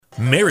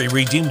Mary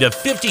redeemed a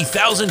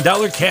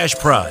 $50,000 cash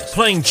prize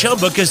playing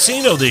Chumba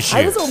Casino this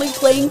year. I was only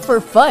playing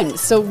for fun,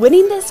 so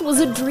winning this was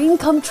a dream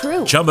come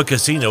true. Chumba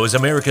Casino is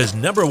America's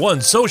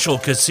 #1 social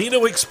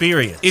casino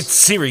experience. It's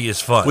serious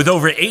fun. With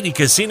over 80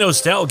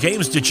 casino-style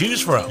games to choose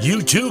from,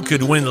 you too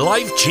could win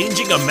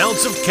life-changing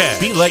amounts of cash.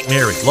 Be like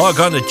Mary. Log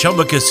on to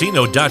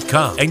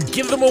ChumbaCasino.com and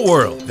give them a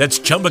whirl. That's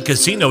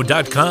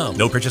ChumbaCasino.com.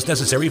 No purchase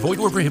necessary. Void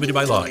where prohibited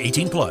by law.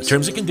 18+.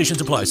 Terms and conditions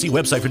apply. See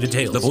website for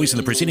details. The voice in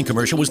the preceding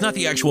commercial was not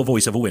the actual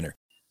voice of a winner.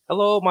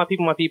 Hello, my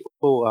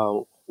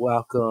people.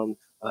 Welcome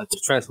to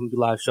Transform You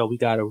Live Show. We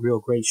got a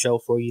real great show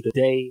for you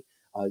today.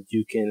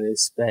 You can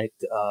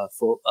expect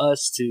for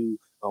us to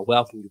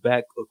welcome you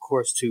back, of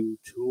course, to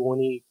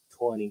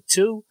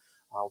 2022.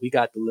 We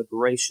got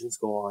deliberations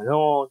going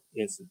on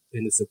in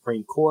the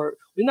Supreme Court.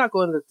 We're not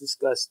going to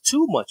discuss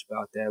too much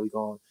about that. We're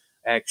going to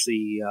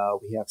actually,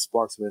 we have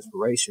sparks of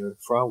inspiration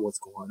from what's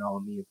going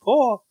on. Me and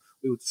Paul,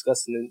 we were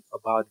discussing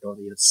about it on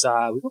the other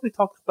side. We're going to be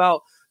talking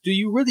about, do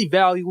you really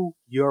value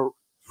your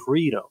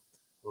freedom?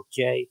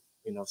 Okay.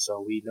 So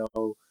we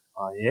know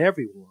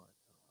everyone,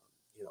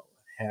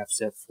 have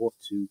set forth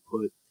to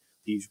put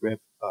these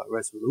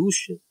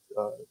resolutions,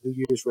 New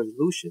Year's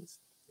resolutions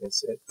and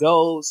set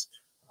goals.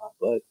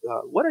 But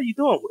what are you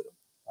doing with them?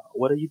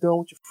 What are you doing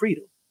with your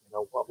freedom?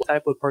 What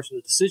type of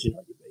personal decision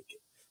are you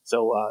making?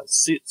 So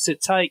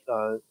sit tight.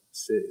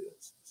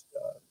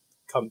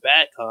 Come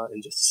back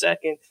in just a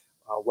second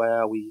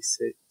while we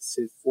sit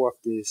forth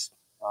this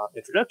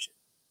introduction.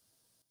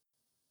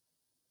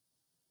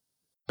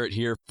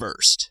 Here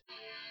first.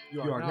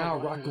 You are now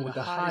rocking with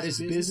the hottest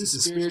business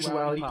and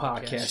spirituality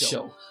podcast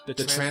show, the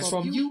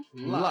Transform You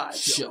Live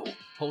Show,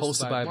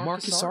 hosted by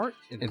Marcus Hart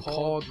and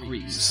Paul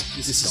Greaves.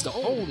 This is the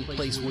only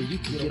place where you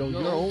can get on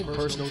your own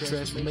personal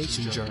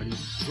transformation journey,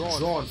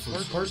 drawn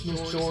from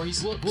personal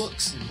stories,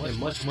 books, and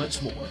much,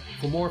 much more.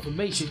 For more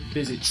information,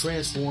 visit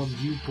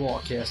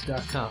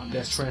TransformUBroadcast.com.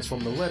 That's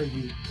transform the letter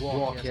U,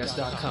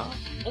 broadcast.com.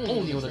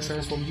 Only on the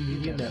Transform You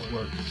Media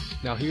Network.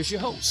 Now here's your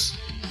host.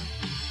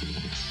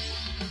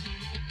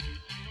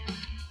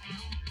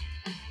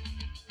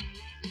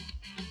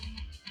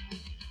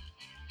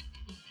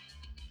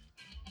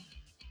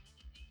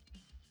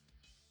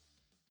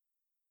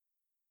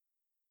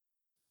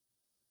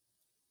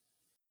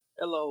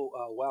 Hello,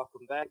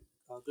 welcome back,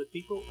 good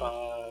people.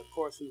 Of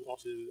course, we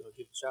want to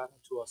give a shout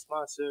out to our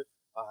sponsor.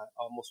 I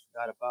almost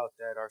forgot about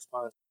that. Our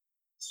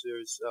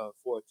sponsors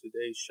for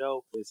today's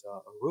show is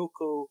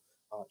Heroku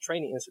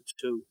Training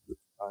Institute.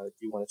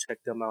 You want to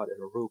check them out at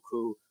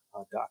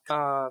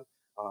heroku.com.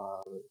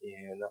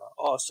 And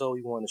also,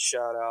 we want to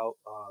shout out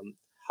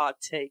Hot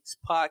Takes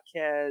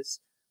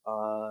Podcast.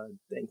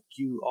 Thank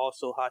you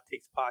also, Hot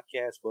Takes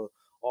Podcast, for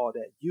all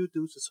that you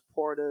do to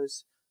support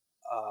us.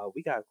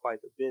 We got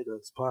quite a bit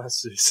of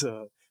sponsors,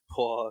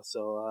 Paul.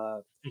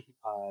 So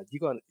you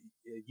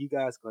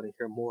guys gonna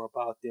hear more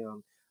about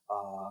them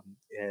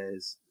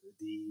as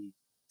the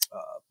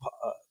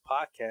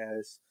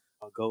podcast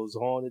goes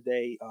on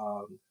today.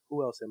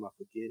 Who else am I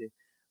forgetting?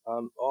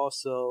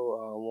 Also,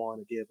 I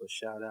want to give a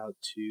shout out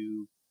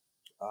to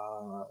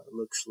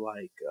looks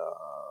like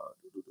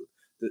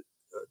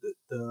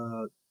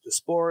the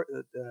sport.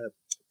 It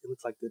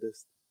looks like the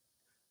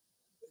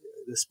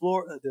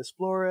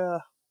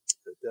Explorer.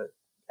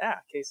 I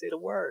can't say the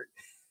word.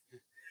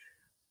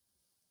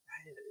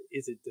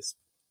 Is it this?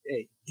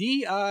 Hey,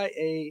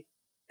 DIASPORA?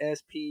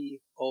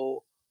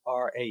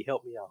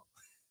 Help me out.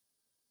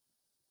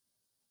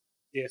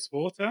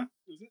 Diaspora,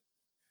 is it?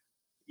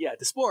 Yeah,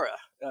 Diaspora.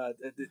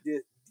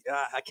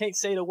 I can't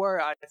say the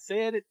word. I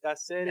said it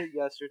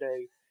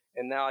yesterday,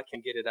 and now I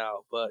can get it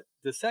out. But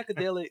the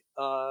Psychedelic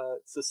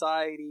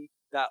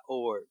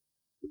Society.org.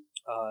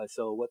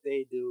 So what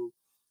they do,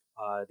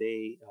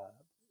 they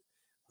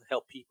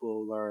help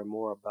people learn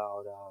more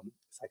about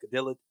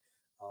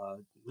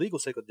legal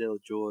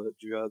psychedelic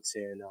drugs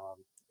in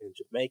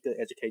Jamaica,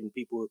 educating the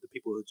people of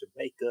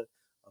Jamaica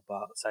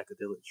about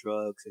psychedelic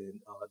drugs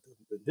and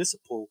the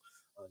medicinal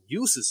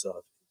uses of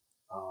it.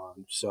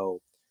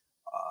 So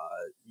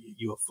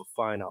you'll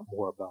find out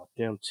more about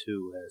them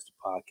too as the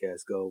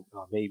podcast go.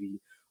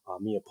 Maybe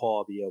me and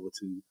Paul be able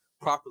to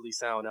properly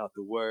sound out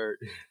the word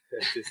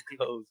as this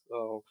goes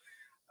on.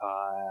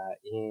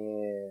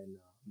 And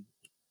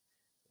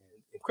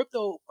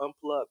Crypto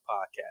Unplugged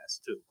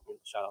podcast too.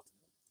 Shout out to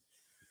them.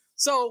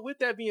 So with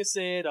that being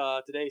said,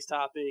 today's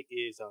topic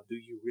is do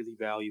you really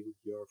value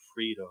your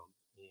freedom?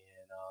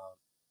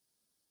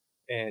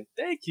 And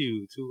thank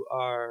you to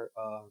our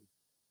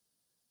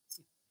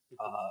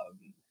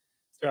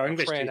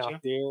English friend teacher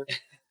out there.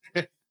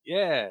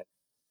 Yeah,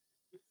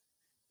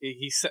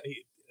 he said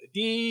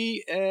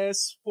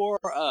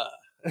Diaspora.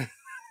 There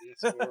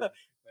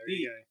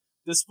you go.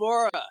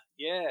 Diaspora.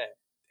 Yeah.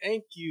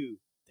 Thank you.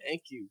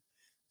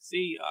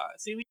 See,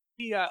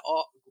 we got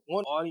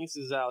one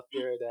audiences out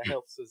there that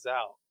helps us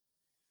out,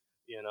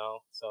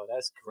 so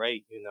that's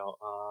great,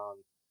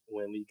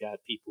 when we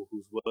got people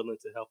who's willing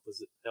to help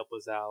us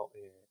out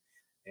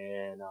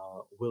and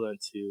willing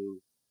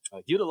to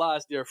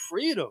utilize their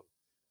freedom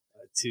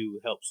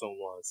to help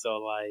someone. So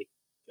like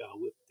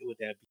with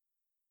that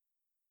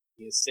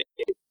being said,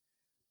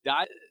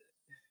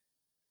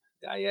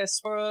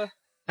 diaspora,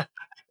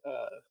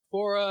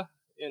 fora,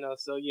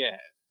 so yeah,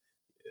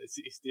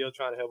 he's still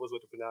trying to help us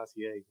with the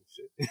pronunciation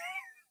shit.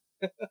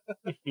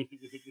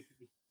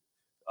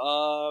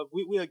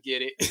 We'll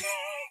get it.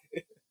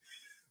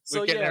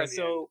 So yeah,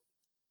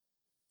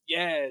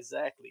 yeah,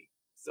 exactly.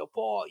 So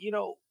Paul,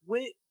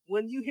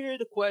 when you hear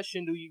the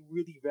question, do you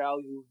really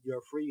value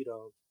your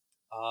freedom?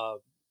 Uh,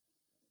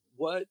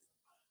 what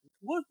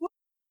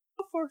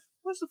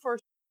what's the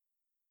first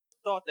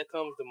thought that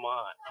comes to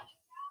mind?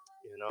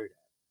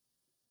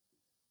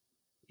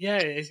 Yeah,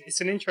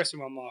 it's an interesting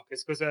one,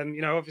 Marcus, because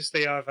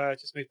obviously I've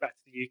just moved back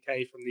to the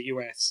UK from the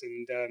US,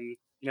 and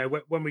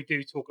when we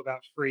do talk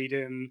about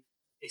freedom,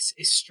 it's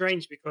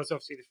strange because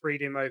obviously the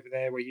freedom over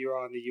there where you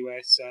are in the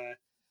US,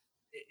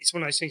 it's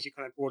one of those things you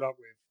kind of brought up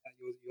with that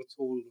you're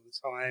told all the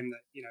time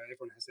that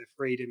everyone has their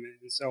freedom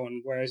and so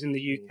on. Whereas in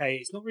the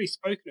UK, it's not really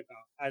spoken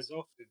about as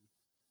often,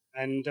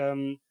 and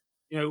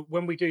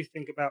when we do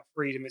think about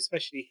freedom,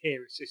 especially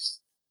here, it's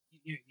just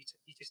you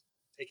just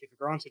take it for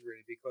granted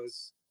really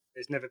because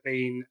there's never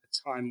been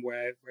a time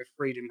where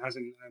freedom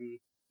hasn't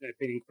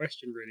been in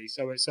question really.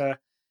 So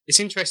it's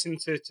interesting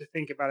to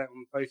think about it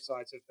on both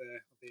sides of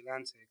the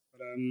Atlantic.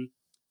 But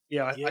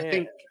I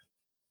think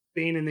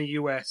being in the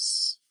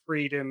US,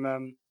 freedom,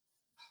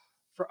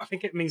 I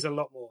think it means a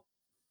lot more.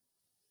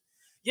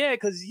 Yeah,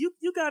 because you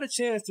got a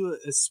chance to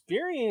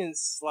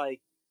experience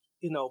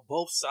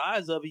both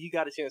sides of it. You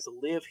got a chance to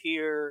live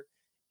here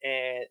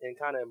and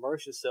kind of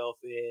immerse yourself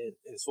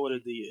in sort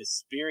of the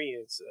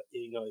experience,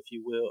 if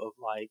you will, of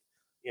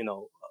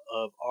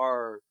of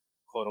our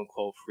quote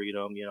unquote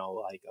freedom,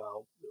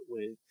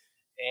 when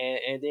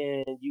and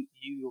then you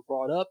were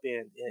brought up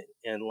in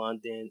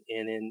London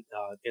and in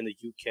the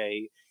UK,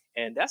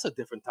 and that's a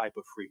different type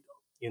of freedom,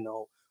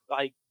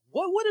 like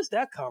what is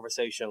that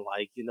conversation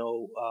like,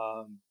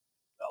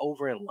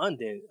 over in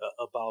London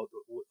about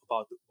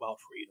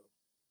freedom?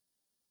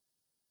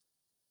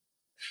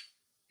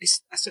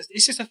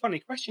 It's just a funny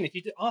question. If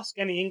you ask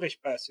any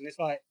English person, it's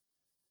like,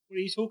 what are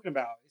you talking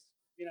about?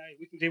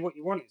 We can do what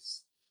you want.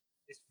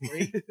 It's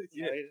free.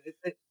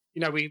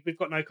 Yeah. We've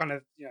got no kind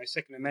of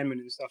Second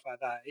Amendment and stuff like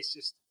that. It's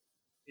just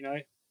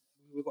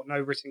we've got no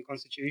written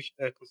constitution.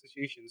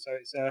 So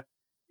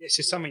it's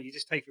just something you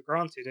just take for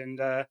granted. And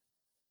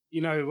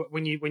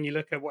when you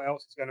look at what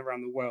else is going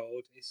around the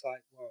world, it's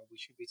like, well, we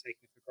should be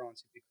taking it for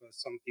granted because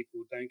some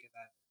people don't get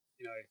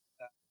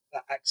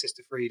that access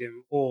to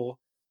freedom, or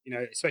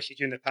especially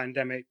during the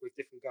pandemic with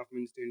different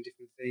governments doing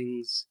different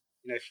things.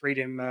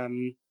 Freedom.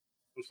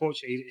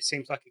 Unfortunately, it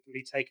seems like it can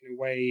be taken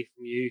away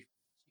from you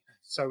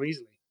so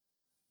easily.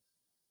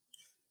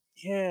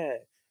 Yeah,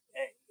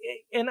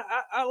 and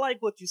I like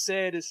what you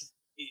said is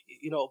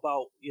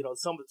about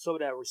some of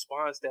that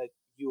response that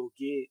you'll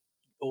get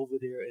over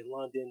there in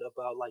London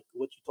about like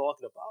what you're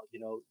talking about,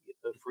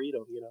 the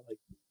freedom,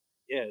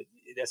 yeah,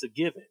 that's a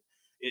given.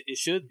 It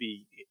should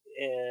be,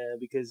 and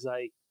because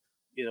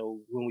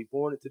when we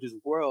born into this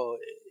world,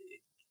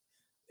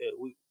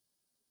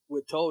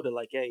 we're told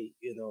that hey,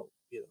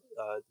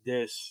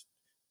 there's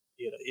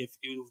if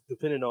you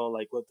depending on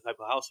like what type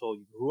of household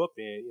you grew up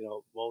in,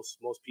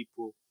 most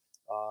people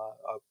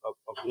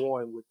are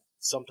born with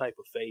some type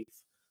of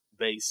faith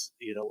based,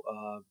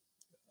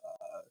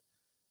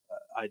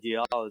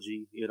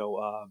 ideology,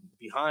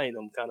 behind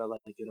them, kind of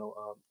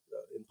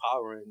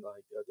empowering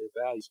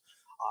their values.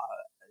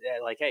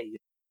 Hey,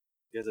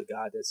 there's a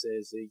God that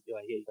says, hey,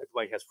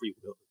 everybody has free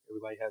will.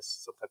 Everybody has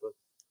some type of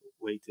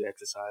way to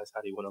exercise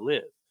how they want to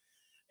live,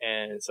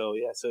 and so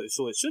yeah, so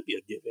it should be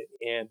a given.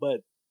 And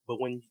but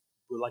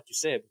like you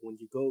said, when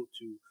you go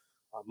to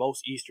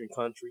most Eastern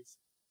countries,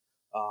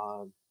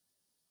 and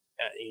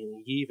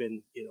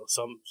even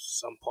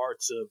some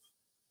parts of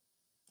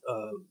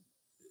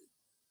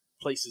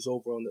places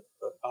over on the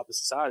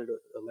opposite side of the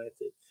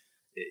Atlantic,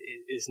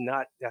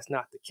 that's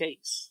not the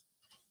case.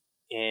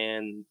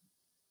 And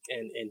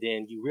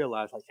then you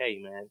realize hey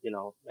man,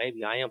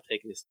 maybe I am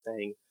taking this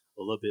thing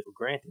a little bit for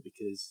granted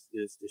because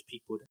there's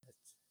people that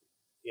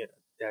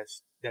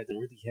doesn't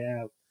really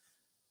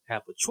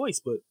have a choice,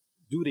 but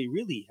do they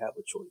really have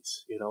a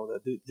choice?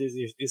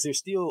 Is there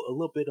still a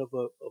little bit of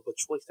a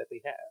choice that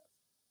they have?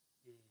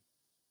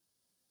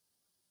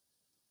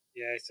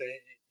 Yeah, so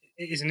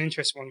it is an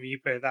interesting one when you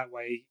put it that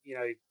way.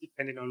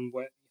 Depending on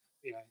what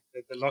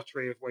the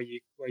lottery of where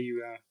you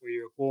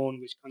were born,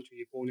 which country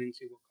you're born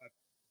into, what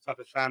type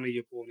of family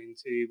you're born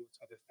into, what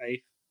type of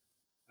faith.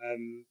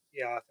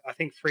 I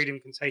think freedom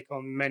can take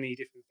on many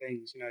different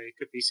things. It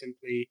could be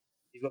simply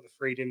you've got the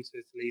freedom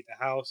to leave the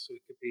house, or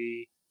it could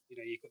be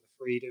you've got the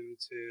freedom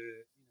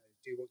to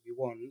do what you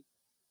want.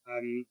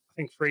 I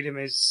think freedom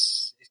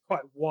is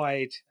quite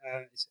wide.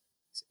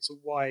 It's a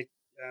wide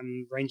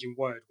ranging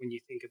word when you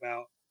think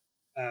about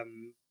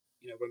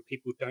when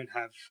people don't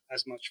have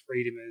as much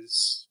freedom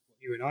as what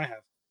you and I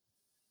have.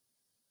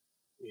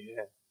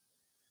 Yeah.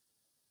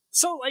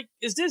 So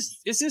is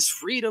this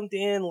freedom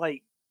then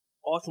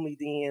ultimately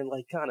then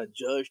kind of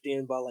judged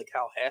then by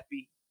how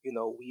happy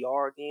we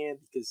are then,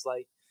 because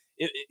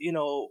you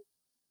know,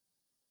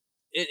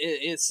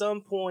 at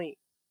some point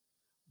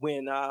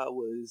when I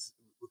was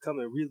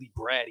becoming really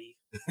bratty,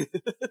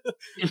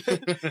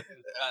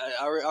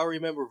 I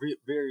remember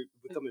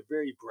becoming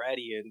very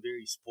bratty and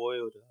very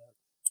spoiled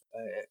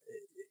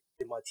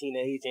in my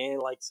teenage and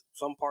like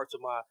some parts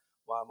of my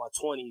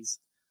 20s.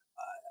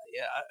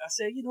 Yeah, I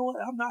said, you know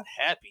what, I'm not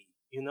happy,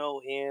 and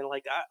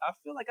like I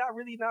feel like I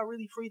really not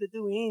really free to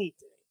do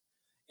anything,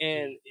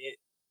 and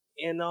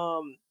and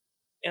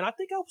and I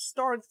think I was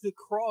starting to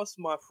cross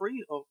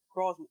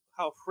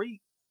how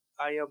free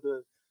I am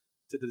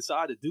to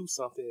decide to do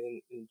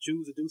something and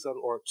choose to do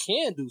something or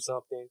can do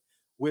something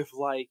with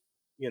like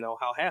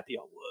how happy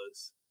I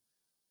was.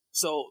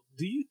 So,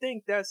 do you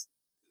think that's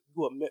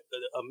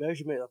a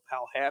measurement of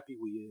how happy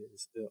we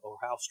is or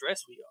how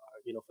stressed we are?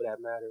 For that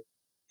matter,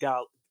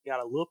 got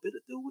a little bit to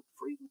do with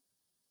freedom,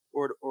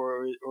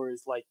 or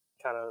is like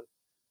kind of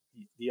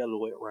the other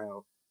way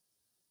around.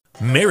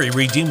 Mary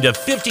redeemed a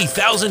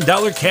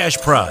 $50,000 cash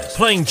prize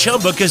playing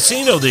Chumba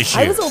Casino this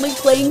year. I was only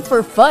playing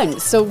for fun,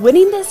 so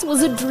winning this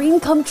was a dream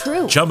come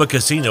true. Chumba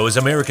Casino is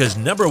America's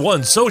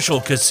 #1 social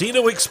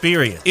casino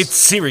experience. It's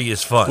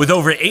serious fun. With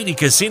over 80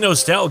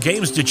 casino-style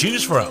games to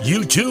choose from,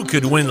 you too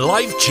could win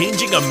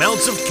life-changing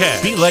amounts of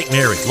cash. Be like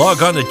Mary.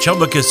 Log on to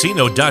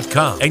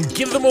ChumbaCasino.com and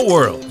give them a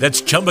whirl.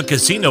 That's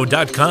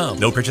ChumbaCasino.com.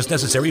 No purchase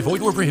necessary.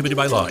 Void where prohibited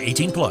by law.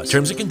 18+.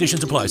 Terms and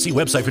conditions apply. See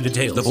website for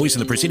details. The voice in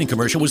the preceding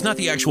commercial was not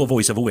the actual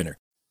voice of a winner.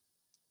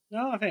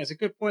 No, I think it's a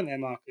good point there,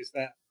 Mark, is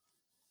that,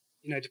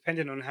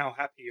 depending on how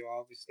happy you are,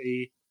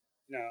 obviously,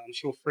 I'm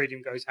sure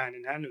freedom goes hand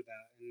in hand with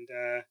that.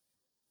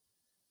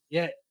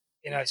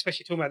 And,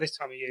 especially talking about this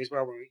time of year as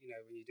well, when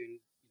you're doing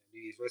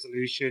New Year's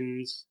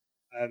resolutions,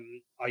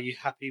 are you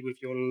happy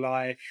with your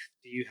life?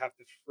 Do you have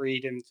the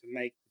freedom to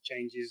make the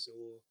changes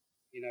or,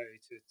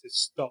 to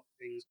stop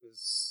things?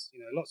 Because,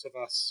 lots of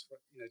us,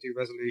 do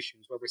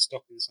resolutions where we're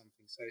stopping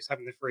something. So it's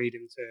having the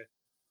freedom to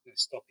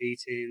stop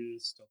eating,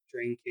 stop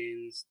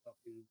drinking, stop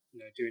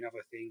doing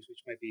other things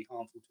which may be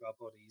harmful to our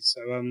bodies.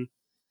 So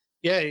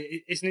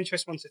it's an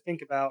interesting one to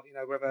think about.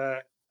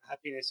 Whether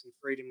happiness and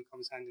freedom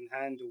comes hand in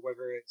hand, or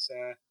whether it's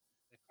they're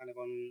kind of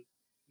on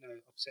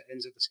opposite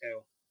ends of the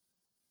scale.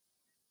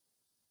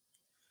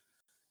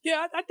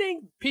 Yeah, I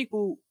think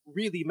people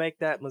really make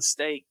that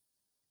mistake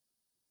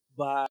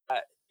by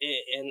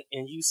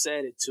and you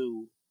said it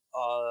too.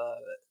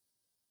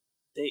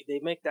 They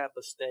make that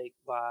mistake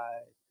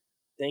by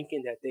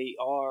thinking that they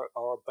are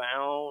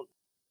bound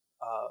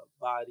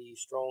by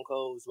these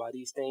strongholds, by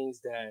these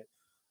things that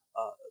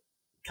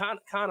kind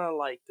of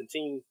like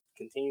continue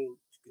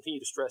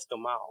to stress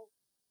them out.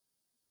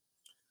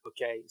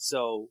 Okay,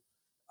 so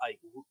like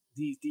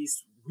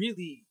these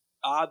really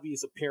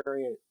obvious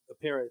apparent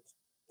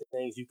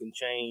things you can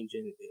change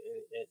and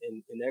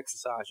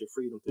exercise your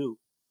freedom to.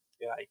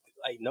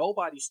 Like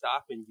nobody's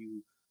stopping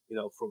you,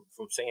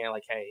 from saying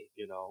like, hey,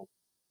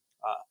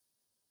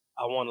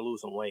 I want to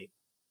lose some weight.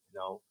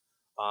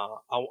 I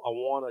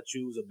want to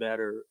choose a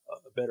better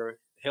and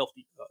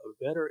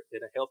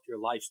a healthier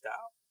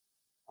lifestyle.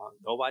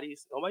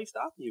 Nobody's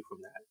stopping you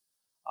from that.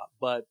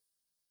 But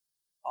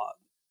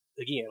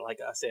again, like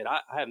I said,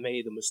 I have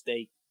made the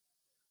mistake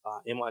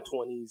in my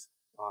 20s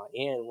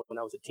and when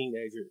I was a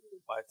teenager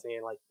by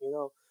saying like,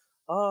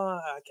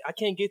 I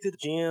can't get to the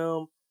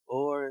gym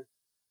or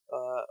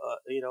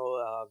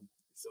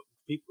so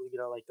people,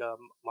 like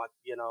my,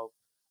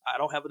 I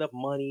don't have enough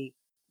money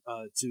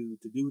to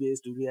do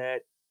this, do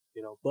that,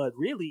 but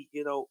really,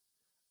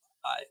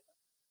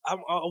 I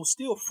was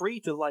still free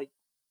to like,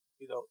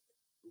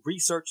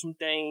 research some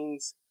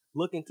things,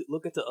 look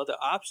into other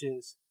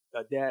options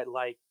that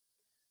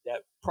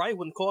probably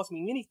wouldn't cost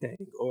me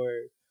anything,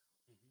 or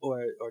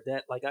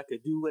that like I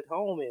could do at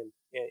home,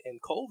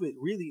 and COVID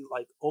really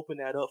like opened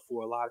that up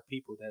for a lot of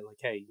people that like,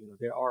 hey,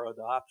 there are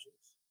other options.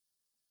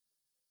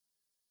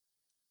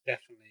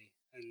 Definitely.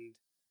 And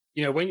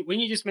when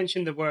you just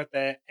mentioned the word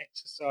there,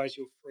 exercise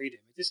your freedom,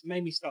 it just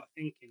made me start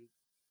thinking,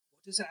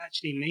 what does that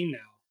actually mean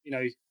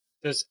now?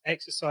 Does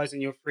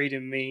exercising your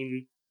freedom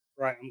mean,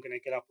 right, I'm going to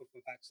get up off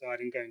my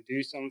backside and go and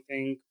do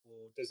something?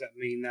 Or does that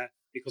mean that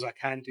because I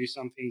can do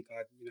something,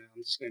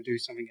 I'm just going to do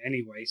something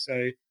anyway?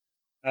 So,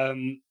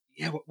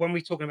 when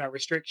we're talking about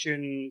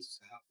restrictions,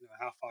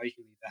 how far you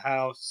can leave the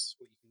house,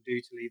 what you can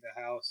do to leave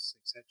the house,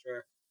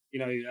 etc.,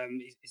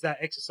 is that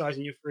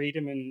exercising your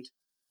freedom? And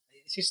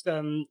it's just,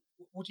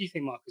 what do you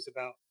think, Marcus,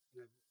 about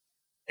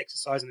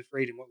exercising the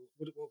freedom? What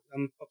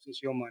pops into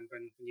your mind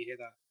when you hear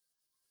that?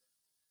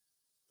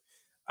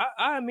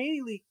 I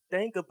immediately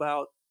think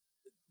about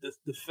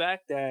the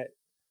fact that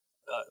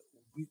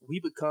we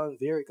become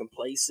very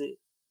complacent.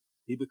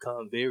 We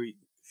become very,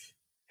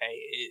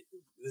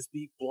 let's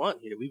be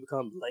blunt here. We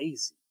become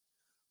lazy.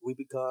 We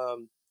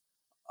become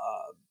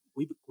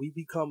we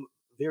become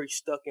very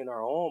stuck in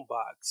our own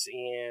box,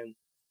 and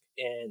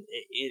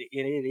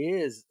it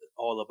is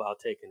all about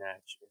taking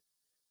action.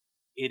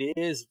 It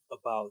is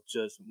about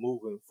just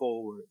moving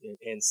forward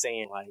and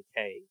saying like,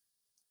 hey,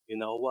 you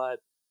know what?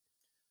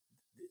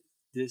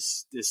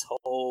 This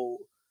whole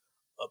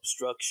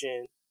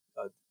obstruction,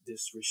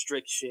 this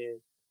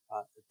restriction,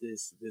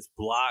 this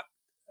block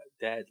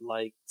that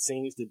like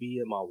seems to be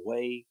in my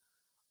way.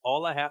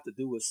 All I have to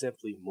do is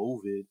simply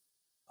move it,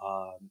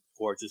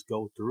 or just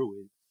go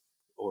through it,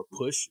 or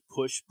push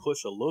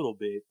a little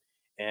bit,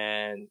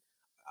 and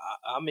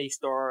I may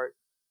start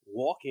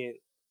walking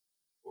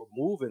or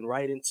moving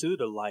right into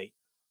the light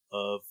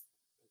of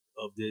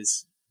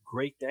this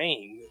great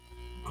thing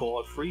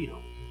called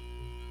freedom.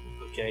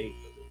 Okay,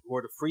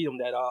 or the freedom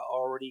that I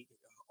already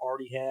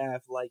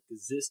have like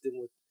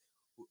existing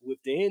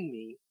within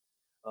me,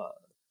 uh,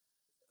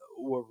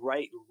 or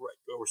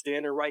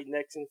standing right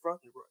next to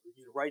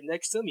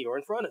me or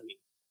in front of me.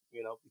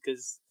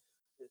 Because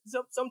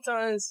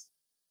sometimes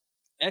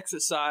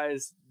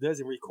exercise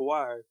doesn't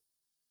require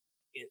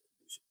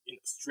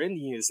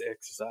strenuous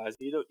exercise.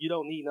 You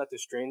don't need nothing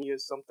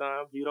strenuous.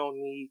 Sometimes you don't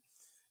need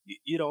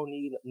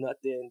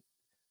nothing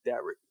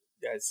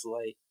that's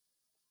like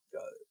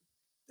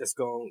that's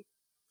going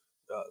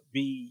to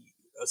be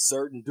a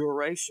certain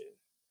duration.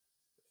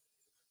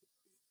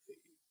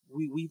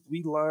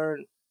 We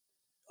learn,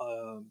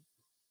 um,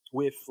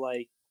 with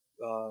like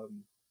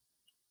um,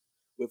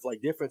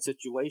 different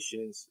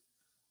situations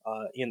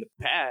in the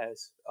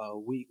past.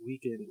 We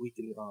can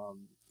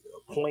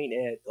point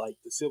at like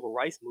the civil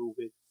rights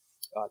movement,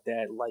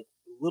 that like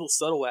little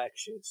subtle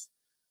actions,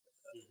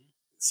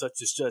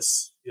 such as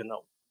just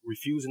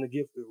refusing to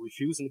give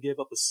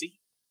up a seat.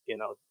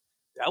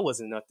 That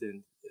wasn't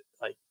nothing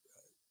like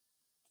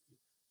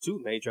too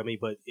major. I mean,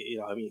 but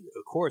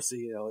of course,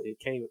 it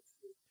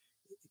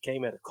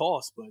came at a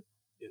cost, but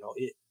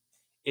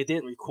it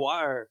didn't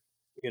require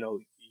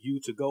you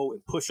to go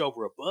and push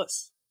over a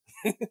bus.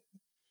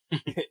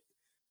 It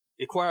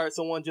required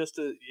someone just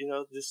to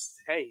just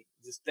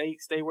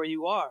stay where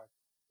you are.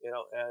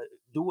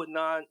 Do it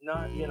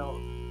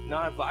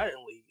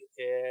non-violently,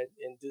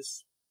 and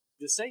just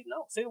say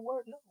no. Say the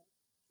word no.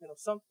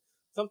 Some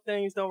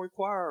things don't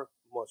require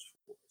much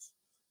force,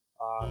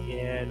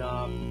 and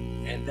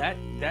that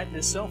in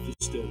itself is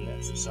still an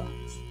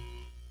exercise.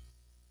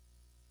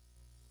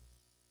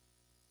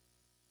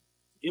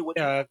 It would.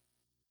 Yeah,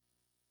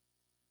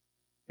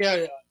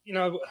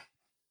 yeah.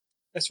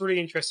 That's really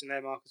interesting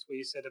there, Marcus, what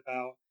you said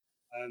about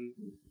um,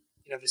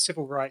 the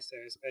civil rights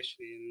there,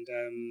 especially,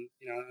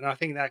 and I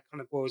think that kind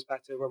of boils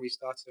back to where we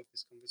started off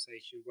this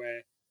conversation,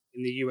 where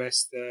in the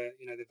US, the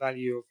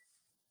value of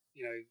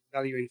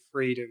valuing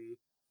freedom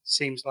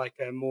seems like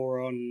more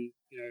on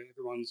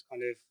everyone's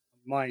kind of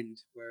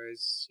mind,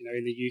 whereas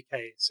in the UK,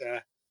 it's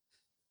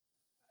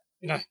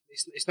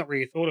not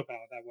really thought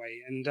about that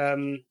way, and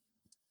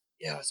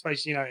yeah, I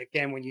suppose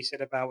again when you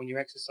said about when you're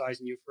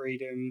exercising your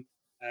freedom.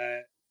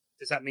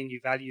 Does that mean you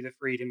value the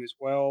freedom as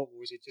well,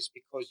 or is it just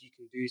because you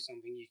can do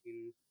something, you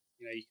can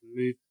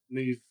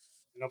move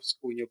an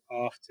obstacle in your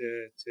path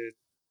to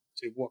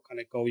what kind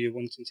of goal you're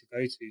wanting to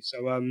go to?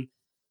 So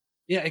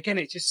yeah, again,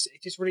 it just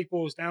really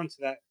boils down to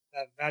that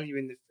value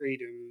in the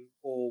freedom,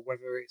 or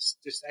whether it's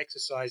just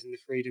exercising the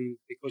freedom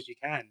because you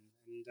can.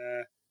 And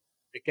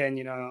again,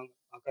 I'll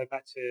go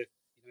back to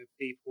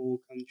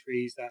people,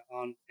 countries that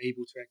aren't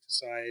able to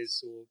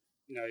exercise or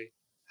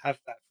have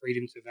that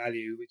freedom to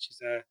value, which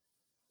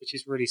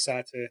is really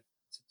sad to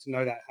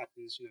know that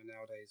happens,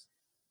 nowadays.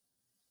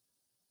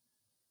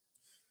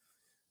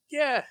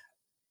 Yeah,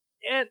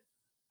 and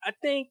I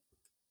think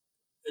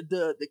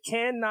the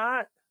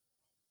cannot,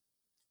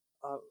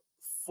 uh,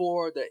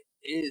 for the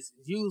is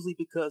usually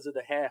because of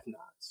the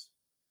have-nots,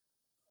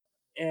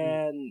 Mm.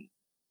 and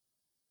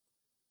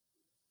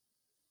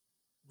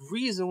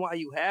reason why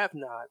you have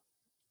not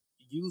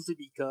usually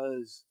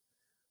because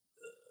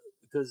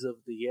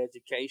of the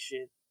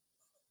education,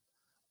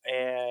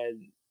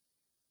 and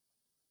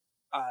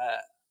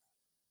uh,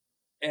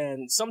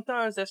 and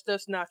sometimes that's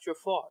just not your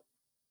fault,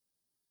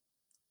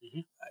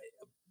 Hmm.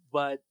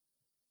 but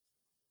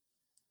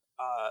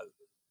uh,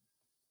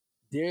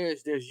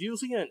 there's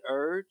usually an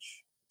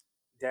urge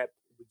that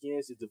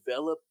begins to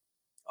develop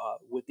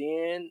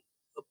within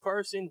a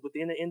person,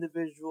 within an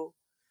individual,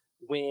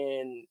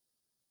 when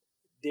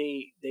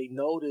they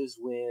notice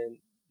when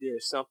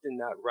there's something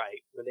not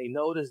right, when they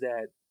notice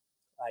that,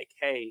 like,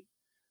 hey,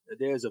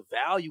 there's a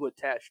value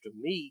attached to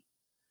me,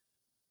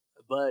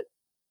 but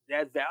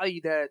that value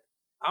that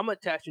I'm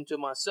attaching to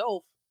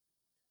myself,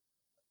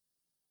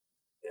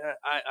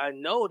 I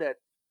know that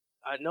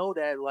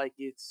like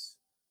it's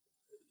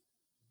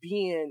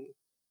being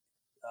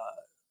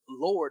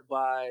lowered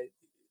by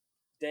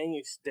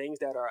things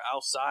that are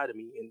outside of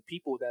me and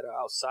people that are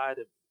outside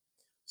of me.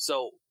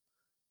 So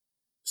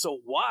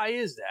why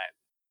is that?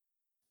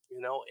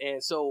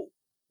 And so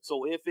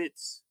if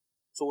it's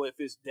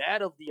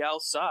that of the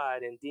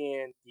outside, and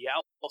then the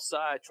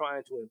outside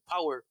trying to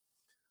empower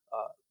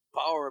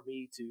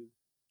me to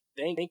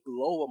think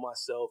low of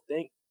myself,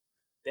 think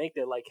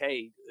that, like,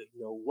 hey,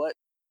 what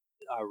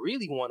I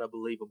really want to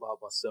believe about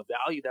myself,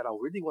 value that I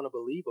really want to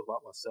believe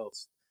about myself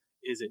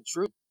isn't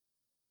true.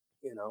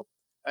 You know,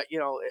 I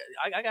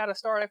gotta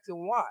start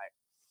asking why.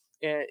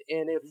 And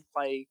if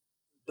like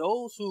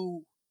those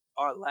who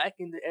are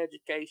lacking the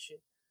education,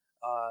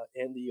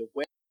 and the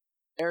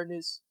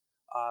awareness,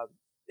 uh,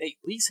 they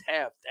at least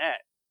have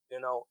that.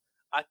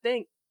 I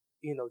think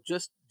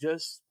just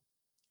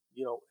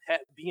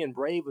being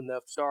brave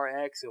enough to start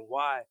asking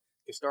why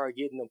can start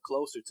getting them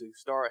closer to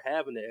start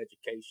having the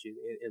education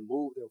and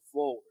move them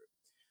forward.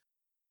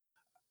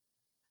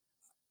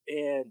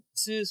 And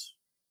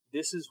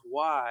this is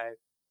why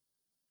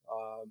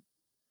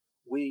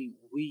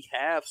we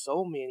have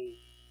so many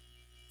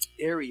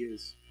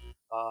areas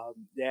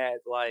that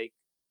like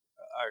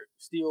are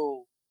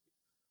still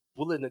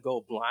willing to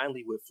go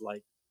blindly with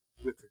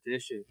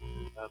tradition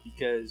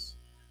because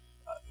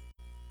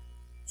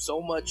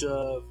so much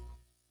of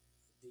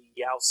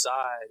the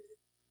outside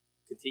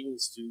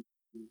continues to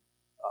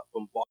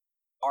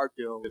bombard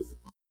them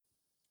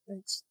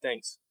with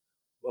thanks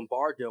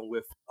bombard them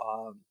with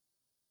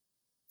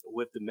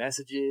the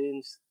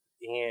messages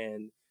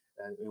and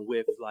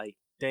with like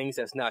things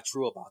that's not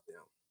true about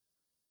them.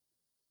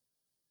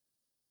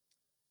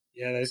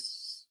 Yeah,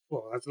 there's a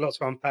lot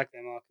to unpack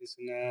there, Marcus,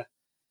 and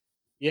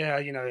yeah,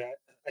 as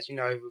you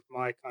know, with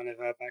my kind of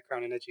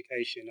background in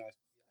education,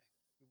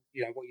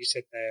 what you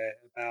said there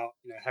about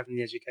having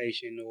the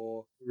education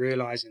or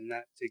realizing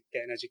that to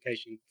get an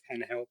education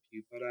can help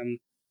you, but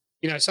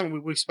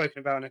something we've spoken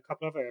about in a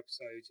couple of other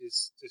episodes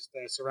is just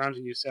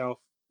surrounding yourself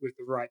with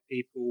the right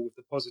people, with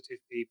the positive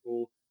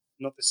people,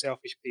 not the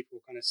selfish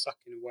people, kind of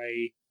sucking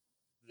away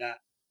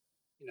that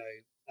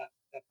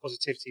that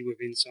positivity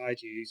within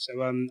inside you.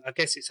 So I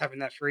guess it's having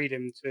that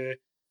freedom to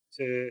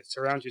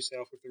surround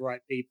yourself with the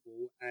right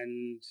people,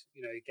 and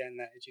getting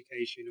that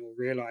education or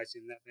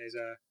realizing that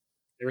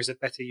there is a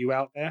better you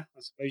out there,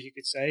 I suppose you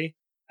could say,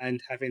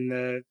 and having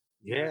the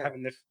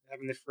having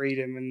the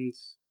freedom and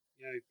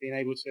being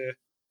able to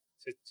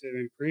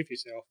improve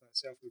yourself, that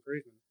self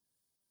improvement.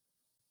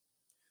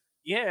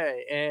 Yeah,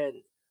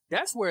 and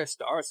that's where it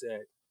starts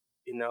at.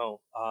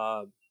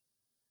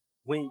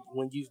 When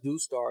you do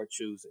start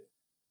choosing.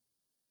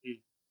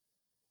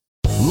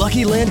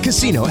 Lucky Land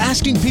Casino,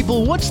 asking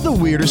people, what's the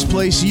weirdest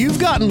place you've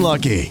gotten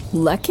lucky?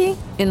 Lucky?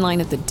 In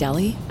line at the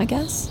deli, I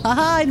guess?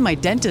 Aha, in my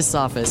dentist's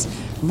office.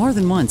 More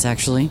than once,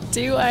 actually.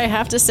 Do I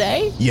have to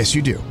say? Yes,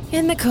 you do.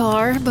 In the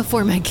car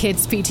before my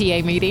kids'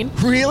 PTA meeting.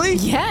 Really?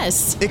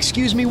 Yes.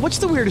 Excuse me, what's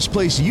the weirdest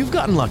place you've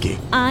gotten lucky?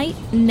 I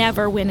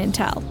never win and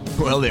tell.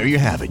 Well, there you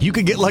have it. You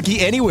can get lucky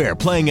anywhere,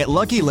 playing at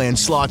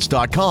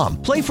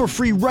LuckyLandSlots.com. Play for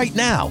free right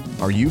now.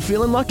 Are you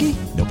feeling lucky?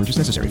 No purchase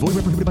necessary. Void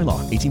where prohibited by law.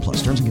 18+.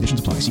 Terms and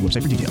conditions apply. See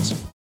website for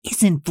details.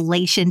 Is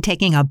inflation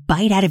taking a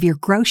bite out of your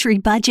grocery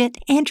budget?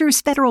 Andrews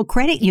Federal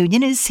Credit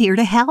Union is here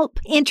to help.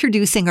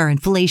 Introducing our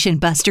Inflation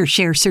Buster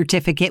Share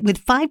Certificate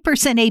with 5%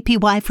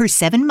 APY for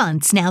 7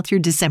 months now through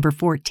December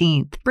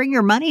 14th. Bring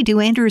your money to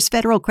Andrews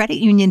Federal Credit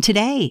Union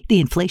today. The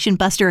Inflation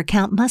Buster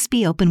account must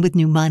be open with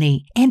new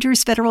money.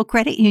 Andrews Federal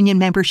Credit Union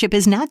membership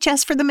is not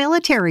just for the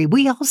military.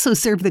 We also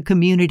serve the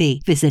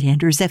community. Visit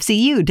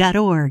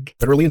andrewsfcu.org.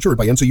 Federally insured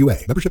by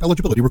NCUA. Membership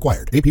eligibility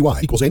required.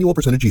 APY equals annual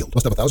percentage yield.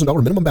 Must have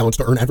 $1,000 minimum balance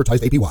to earn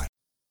advertised APY.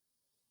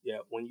 Yeah,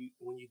 when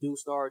you do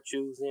start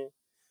choosing,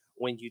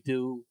 when you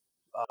do,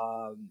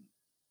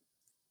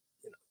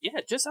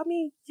 just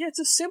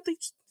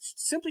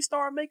simply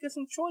start making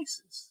some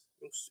choices.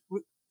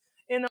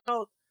 And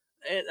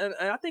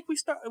I think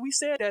we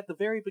said at the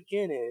very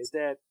beginning is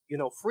that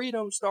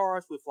freedom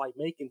starts with like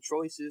making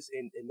choices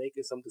and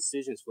making some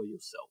decisions for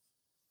yourself.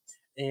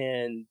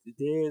 And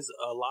there's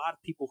a lot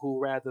of people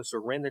who rather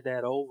surrender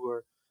that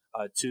over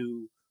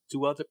to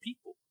other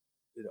people.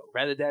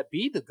 Rather that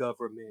be the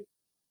government.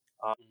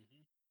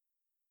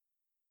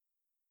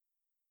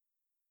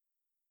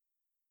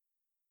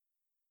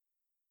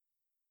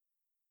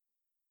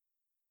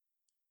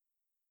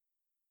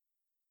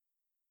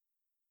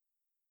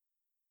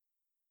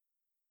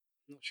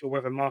 Not sure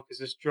whether Marcus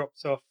has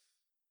dropped off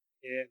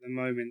here at the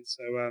moment,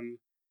 so let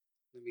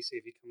me see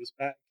if he comes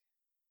back.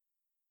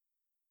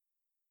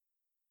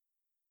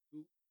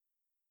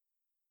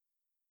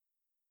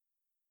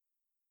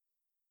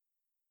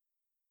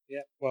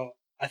 Yeah, well,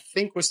 I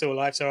think we're still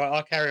live, so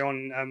I'll carry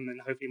on,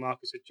 and hopefully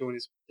Marcus would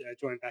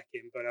join back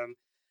in. But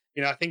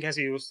I think as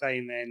he was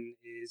saying then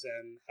is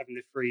having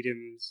the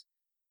freedoms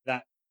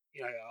that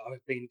are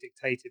being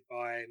dictated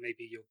by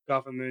maybe your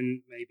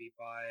government, maybe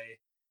by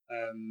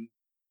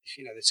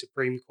the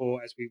Supreme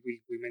Court, as we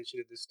mentioned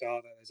at the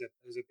start. That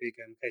there's a big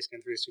case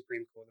going through the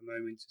Supreme Court at the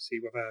moment to see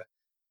whether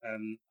I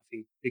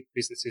think big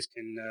businesses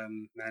can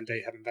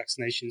mandate having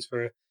vaccinations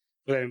for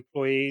their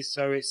employees.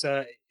 So it's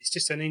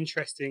just an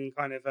interesting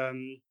kind of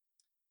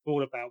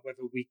thought about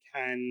whether we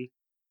can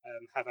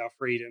have our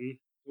freedom.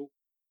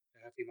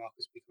 Hopefully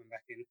Marcus will be coming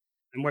back in,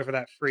 and whether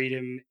that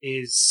freedom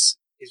is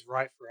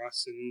right for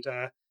us, and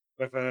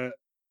whether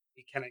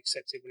we can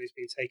accept it when it's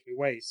being taken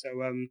away. So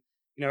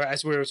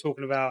as we were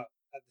talking about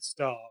at the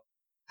start,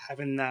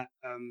 having that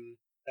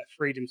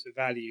freedom to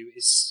value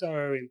is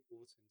so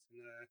important.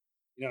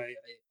 And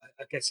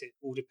I guess it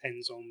all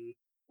depends on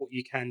what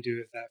you can do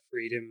with that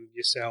freedom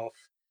yourself.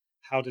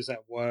 How does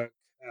that work?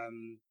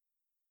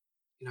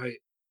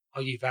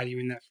 Are you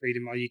valuing that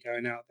freedom? Are you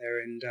going out there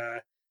and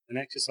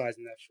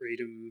exercising that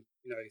freedom,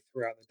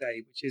 throughout the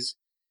day, which is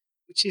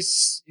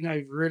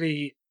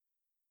really,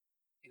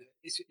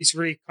 it's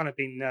really kind of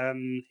been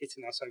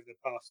hitting us over the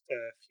past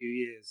few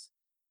years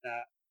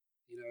that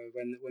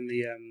when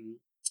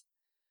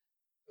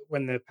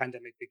the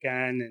pandemic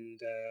began and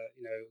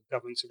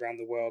governments around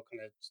the world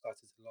kind of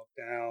started to lock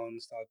down,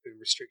 started putting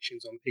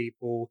restrictions on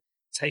people,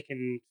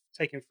 taking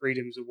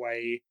freedoms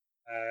away,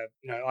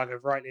 either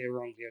rightly or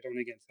wrongly. I don't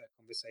want to get into that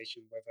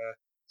conversation whether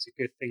it's a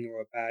good thing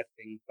or a bad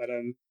thing, but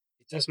it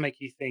does make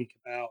you think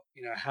about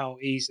how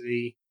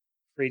easily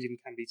freedom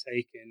can be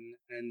taken,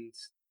 and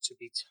to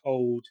be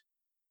told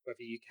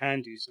whether you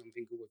can do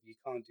something or whether you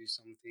can't do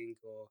something,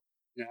 or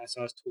as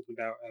I was talking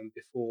about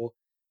before,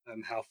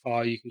 how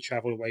far you can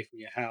travel away from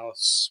your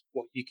house,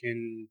 what you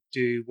can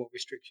do, what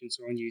restrictions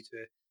are on you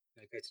to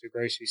go to the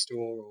grocery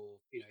store, or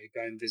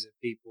go and visit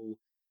people.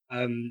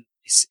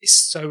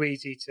 It's so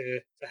easy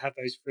to have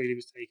those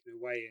freedoms taken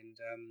away, and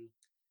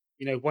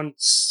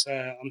once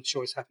I'm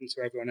sure it's happened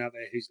to everyone out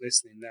there who's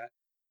listening, that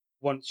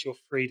once your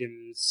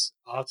freedoms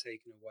are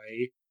taken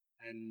away,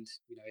 and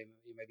you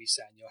may be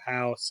sat in your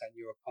house, sat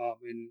in your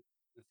apartment,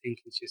 and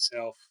thinking to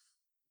yourself,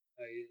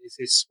 is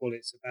this what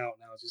it's about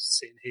now? Just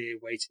sitting here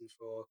waiting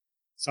for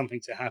something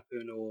to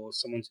happen or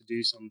someone to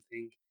do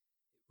something.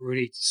 It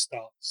really just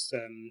starts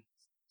to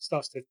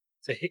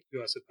hit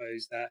you, I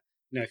suppose, that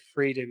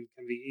freedom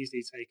can be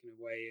easily taken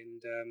away,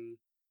 and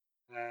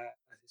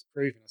as it's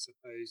proven, I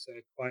suppose,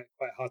 quite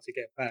hard to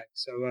get back.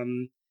 So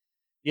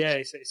yeah,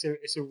 it's a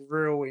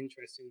real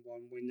interesting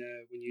one when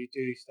you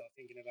do start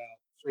thinking about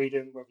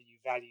freedom, whether you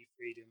value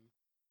freedom.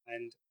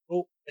 And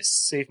let's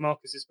see if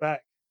Marcus is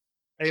back.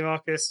 Hey,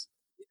 Marcus.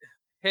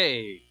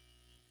 Hey.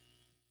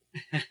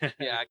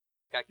 Yeah,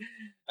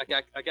 I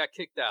got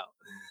kicked out.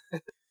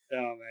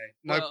 Oh man,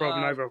 no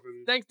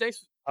problem. Thanks.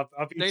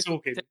 I've been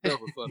talking.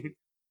 Over for me.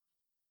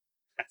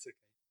 That's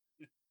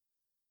okay.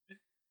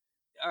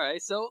 All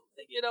right, so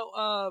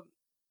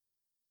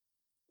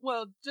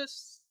well,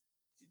 just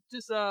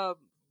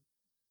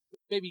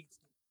maybe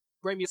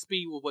bring me up to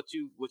speed with what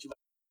you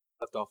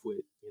left off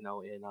with, and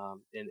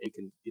it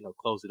can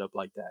close it up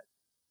like that.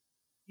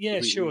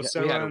 Yeah, sure.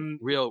 We had a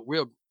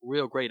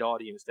real great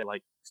audience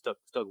that stuck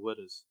with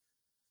us.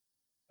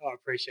 Oh, I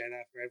appreciate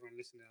that for everyone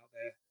listening out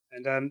there.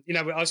 And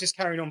I was just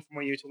carrying on from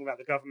when you were talking about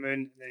the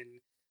government, and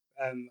then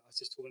I was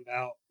just talking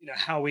about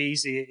how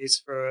easy it is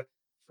for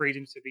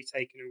freedom to be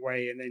taken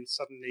away, and then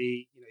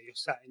suddenly you're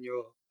sat in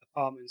your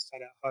apartment,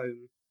 sat at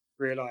home,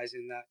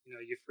 realizing that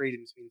your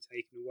freedom's been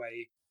taken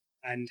away,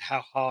 and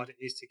how hard it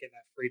is to get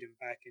that freedom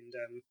back. And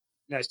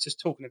it's just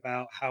talking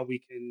about how we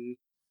can,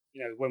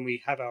 when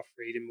we have our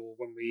freedom, or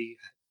when we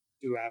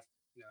do have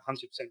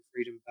 100%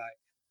 freedom back,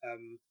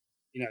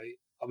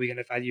 are we going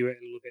to value it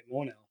a little bit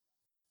more now?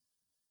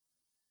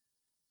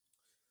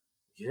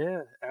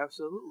 Yeah,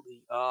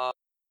 absolutely.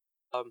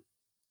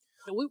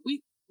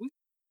 We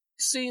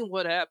seen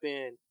what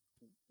happened,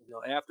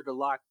 after the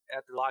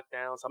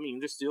lockdowns. I mean,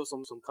 there's still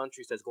some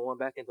countries that's going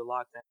back into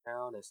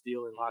lockdown, that's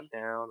still in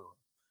lockdown,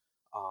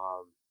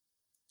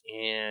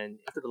 and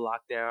after the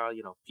lockdown,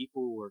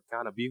 people were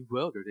kind of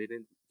bewildered. They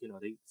didn't,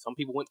 some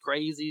people went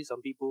crazy,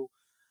 some people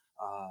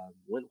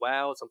went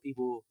wild, some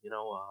people,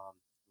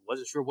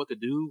 wasn't sure what to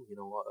do,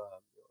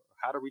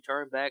 how to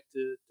return back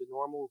to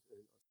normal.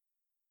 And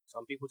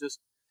some people just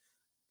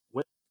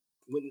went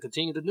and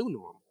continued the new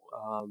normal.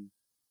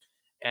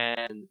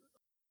 And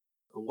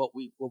what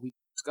we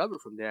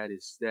discovered from that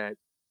is that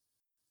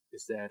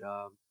at the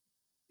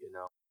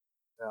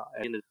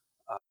end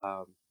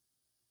of,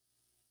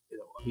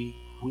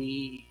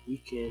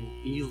 we can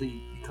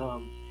easily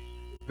become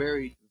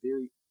very,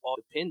 very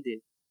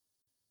dependent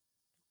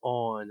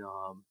on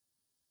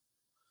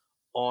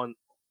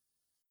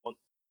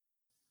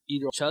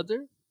either each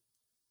other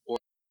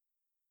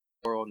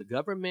or on the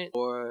government,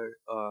 or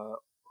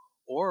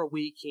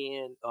we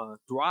can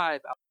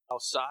thrive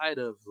outside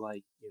of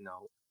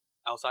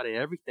outside of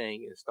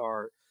everything, and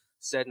start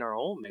setting our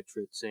own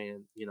metrics,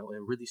 and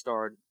and really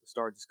start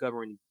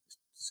discovering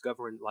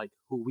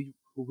who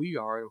we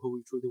are and who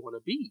we truly want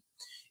to be,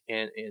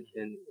 and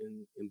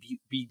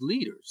be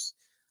leaders,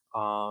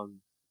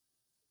 and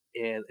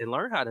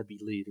learn how to be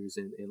leaders,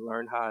 and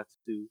learn how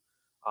to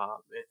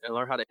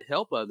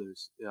help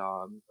others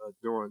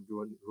during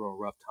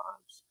rough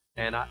times.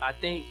 And I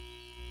think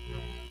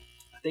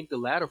the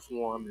latter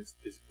form is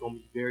going to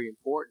be very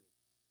important.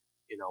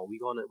 We're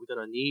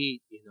gonna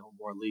need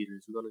more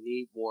leaders. We're gonna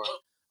need more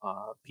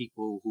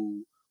people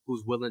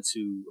who's willing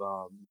to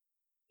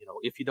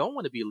if you don't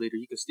want to be a leader,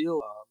 you can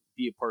still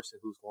be a person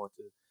who's going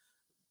to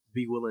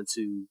be willing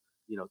to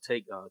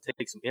take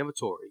some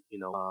inventory,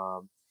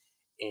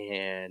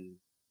 and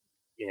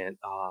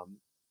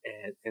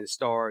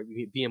start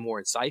being more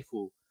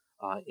insightful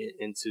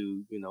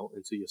into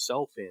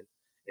yourself,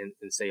 and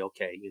say,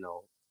 okay,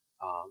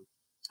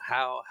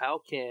 how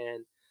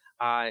can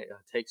I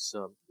take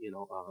some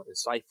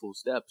insightful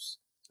steps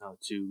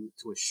to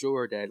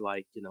ensure that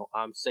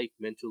I'm safe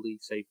mentally,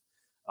 safe,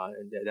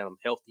 and that I'm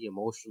healthy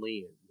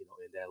emotionally, and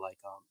that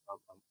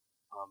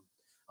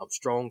I'm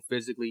strong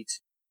physically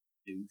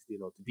to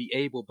be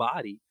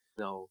able-bodied,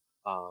 for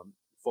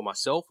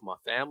myself, for my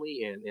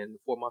family, and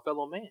for my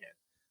fellow man.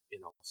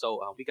 So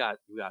we got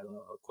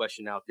a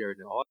question out there in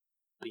the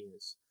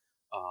audience.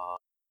 Uh,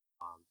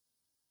 um,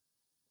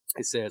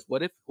 it says,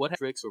 what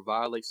restricts or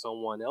violates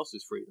someone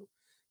else's freedom?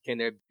 Can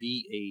there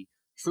be a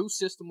true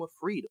system of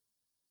freedom?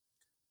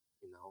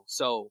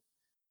 So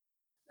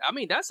I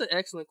mean, that's an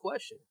excellent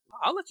question.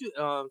 I'll let you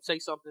say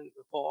something,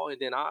 Paul, and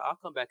then I'll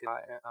come back and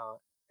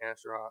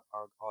answer our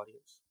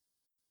audience.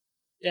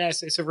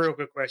 Yes, it's a real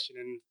good question,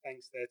 and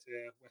thanks there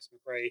to Wes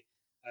McRae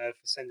for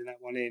sending that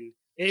one in.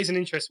 It is an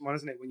interesting one,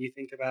 isn't it? When you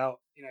think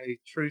about,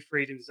 true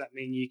freedom, does that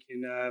mean you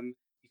can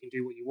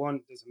do what you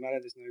want? Doesn't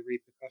matter. There's no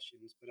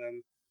repercussions. But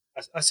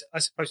I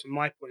suppose from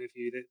my point of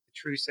view, that the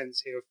true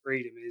sense here of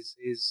freedom is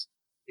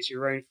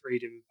your own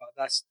freedom, but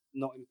that's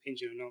not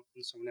impinging on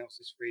someone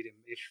else's freedom.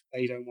 If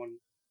they don't want,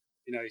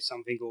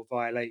 something or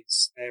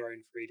violates their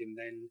own freedom,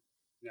 then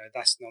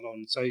that's not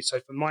on. So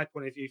from my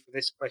point of view for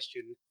this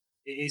question,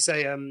 it is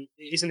an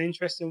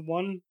interesting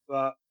one,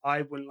 but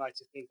I wouldn't like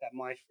to think that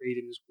my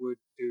freedoms would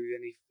do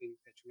anything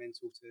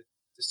detrimental to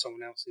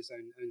someone else's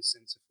own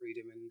sense of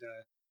freedom, and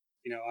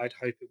I'd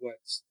hope it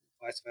works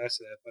vice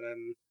versa. But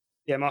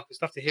yeah,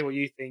 Marcus, love to hear what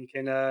you think.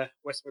 And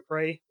Wes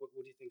McRae, what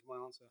do you think of my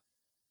answer?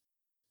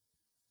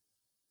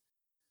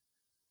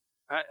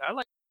 I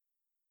like.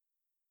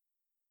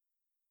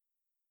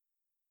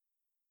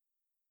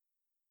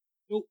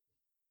 Oh,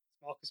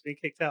 Marcus being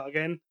kicked out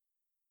again.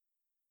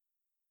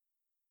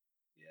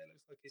 Yeah,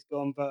 looks like he's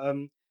gone. But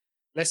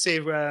let's see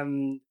if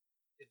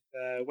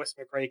Wes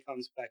McRae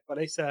comes back. But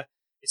it's a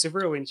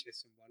real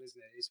interesting one, isn't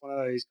it? It's one of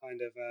those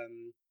kind of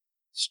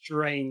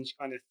strange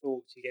kind of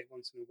thoughts you get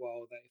once in a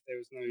while, that if there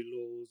was no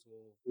laws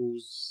or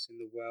rules in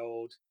the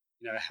world,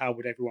 how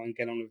would everyone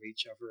get on with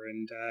each other?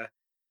 And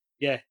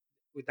yeah,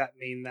 would that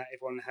mean that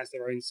everyone has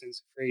their own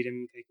sense of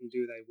freedom? They can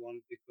do what they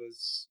want,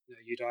 because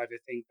you'd either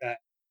think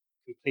that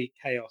complete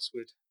chaos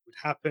would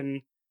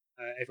happen.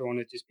 Everyone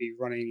would just be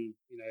running,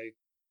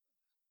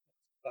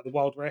 like the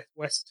Wild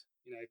West.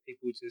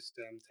 People just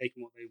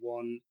taking what they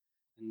want,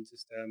 and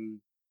just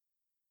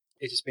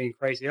it's just being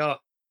crazy.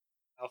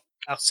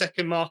 Our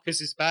second Marcus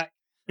is back.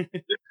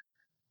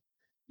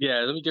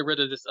 Yeah, let me get rid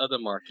of this other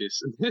Marcus.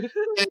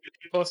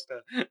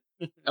 Imposter.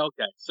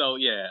 Okay, so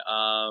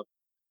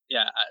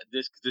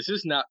this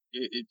is not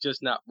it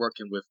just not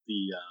working with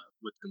the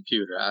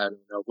computer. I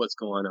don't know what's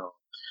going on,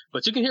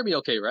 but you can hear me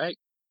okay, right?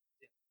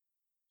 Yeah.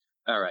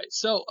 All right.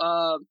 So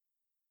I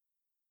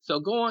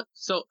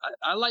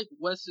like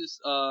Wes's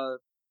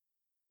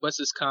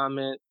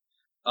comment.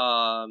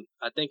 I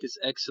think it's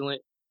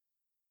excellent.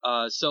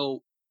 And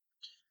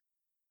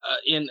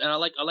I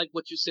like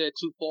what you said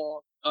too,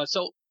 Paul.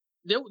 So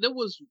there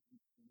was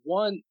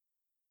one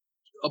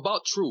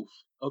about truth.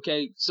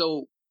 Okay,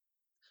 so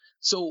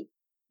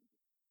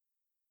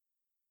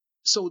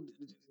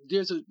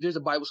there's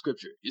a Bible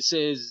scripture. It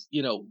says,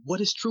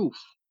 what is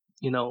truth?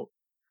 And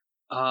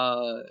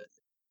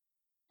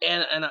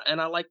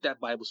I like that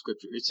Bible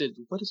scripture. It says,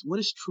 what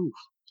is truth?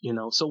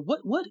 So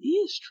what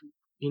is truth?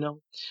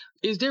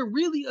 Is there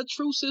really a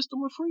true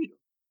system of freedom?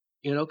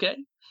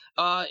 Okay.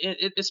 And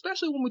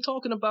especially when we're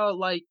talking about,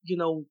 like,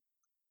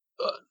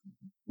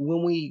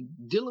 when we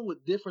dealing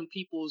with different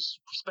people's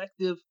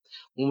perspective,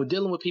 when we're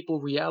dealing with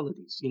people's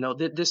realities,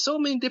 there's so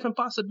many different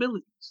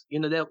possibilities,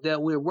 that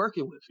we're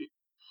working with here.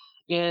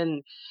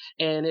 And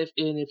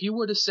if you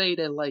were to say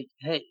that, like,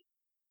 hey,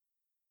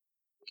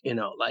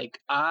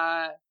 like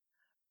I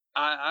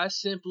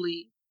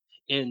simply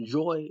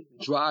enjoy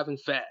driving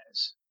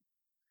fast,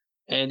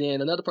 and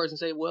then another person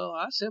say, well,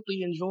 I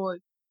simply enjoy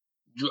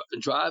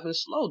driving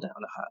slow down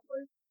the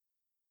highway,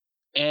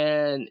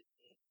 and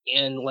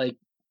like,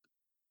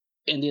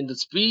 and then the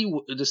speed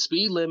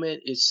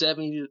limit is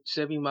 70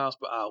 miles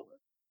per hour,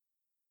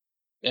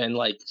 and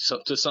like, so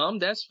to some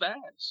that's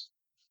fast,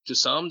 to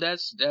some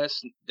that's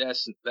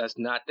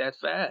not that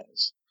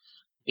fast.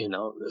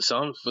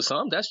 For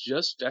some that's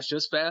just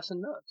fast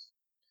enough.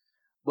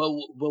 But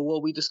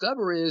what we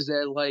discover is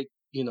that, like,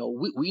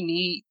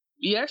 we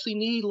actually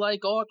need,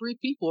 like, all three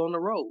people on the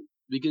road,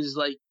 because,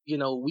 like,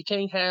 we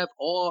can't have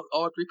all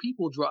three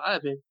people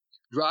driving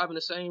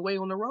the same way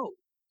on the road.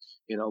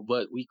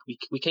 But we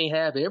can't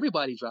have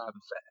everybody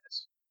driving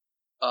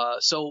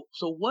fast. So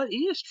what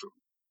is true?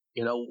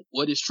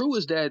 What is true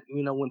is that,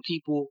 when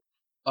people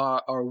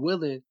are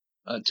willing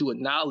to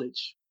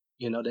acknowledge,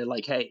 they're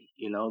like, hey,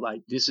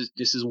 like, this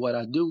is what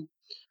I do,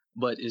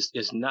 but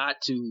it's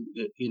not to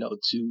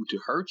to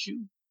hurt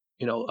you.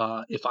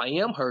 If I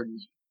am hurting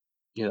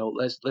you,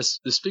 let's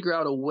figure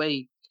out a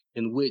way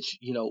in which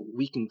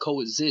we can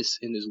coexist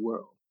in this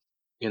world.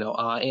 And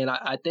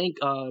I think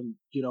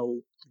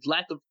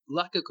lack of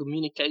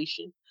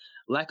communication,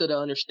 lack of the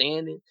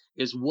understanding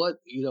is what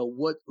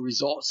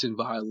results in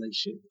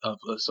violation of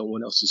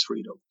someone else's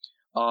freedom.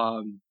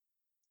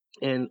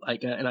 And I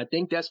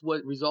think that's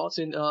what results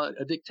in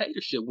a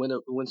dictatorship,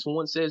 when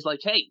someone says, like,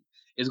 hey,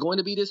 it's going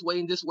to be this way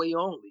and this way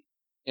only,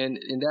 and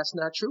that's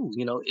not true.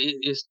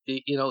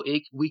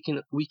 We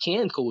can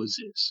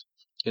coexist.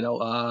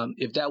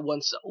 If that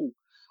wasn't so,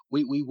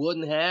 we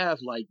wouldn't have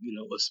like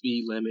a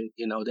speed limit.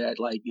 That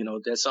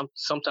that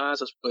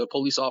sometimes a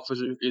police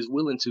officer is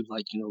willing to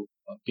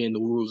bend the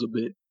rules a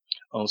bit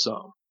on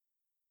something.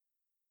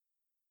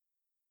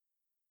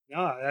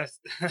 No, that's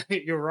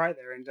you're right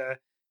there, and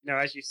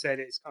as you said,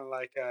 it's kind of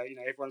like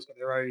everyone's got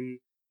their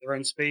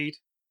own speed,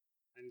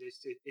 and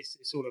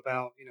it's all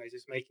about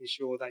just making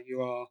sure that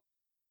you are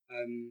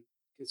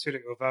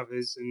considerate of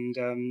others. And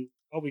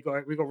we got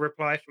a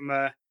reply from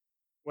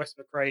Wes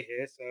McRae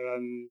here. So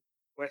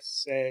Wes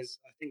says,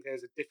 I think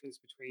there's a difference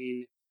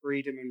between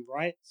freedom and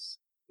rights.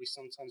 We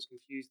sometimes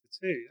confuse the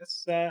two.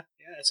 That's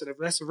that's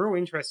a real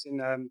interesting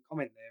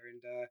comment there.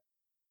 And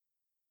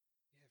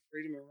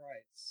freedom and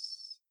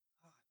rights.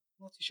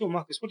 I'm not too sure,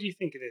 Marcus. What do you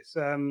think of this?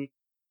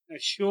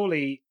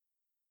 Surely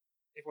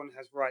everyone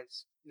has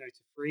rights,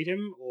 to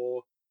freedom,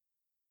 or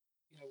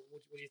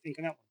what do you think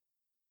on that one?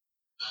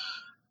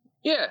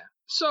 Yeah.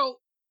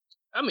 So,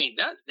 I mean,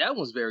 that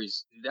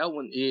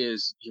one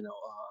is,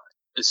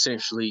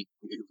 essentially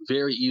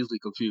very easily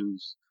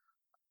confused.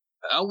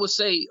 I would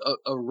say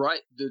a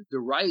right, the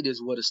right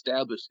is what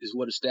established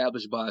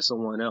by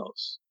someone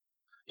else.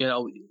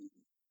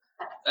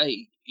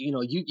 Hey,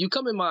 you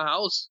come in my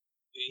house,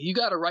 you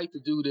got a right to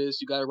do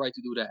this, you got a right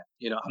to do that.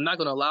 I'm not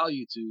going to allow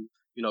you to,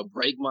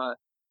 break my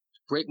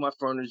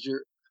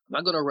furniture. I'm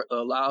not going to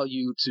allow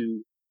you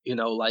to,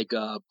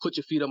 put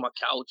your feet on my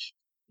couch.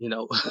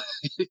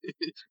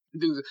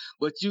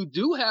 But you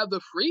do have the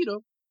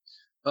freedom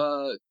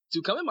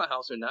to come in my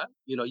house or not.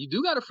 You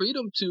do got a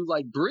freedom to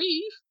like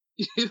breathe.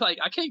 Like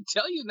I can't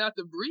tell you not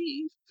to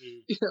breathe.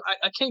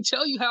 I can't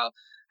tell you how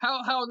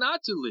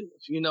not to live.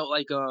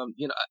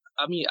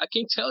 I mean I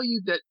can't tell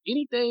you that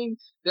anything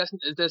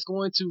that's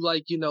going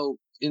to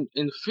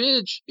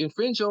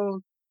infringe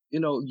on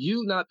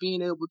you not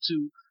being able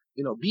to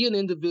be an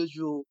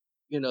individual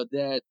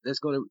that's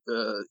going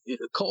to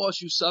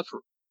cause you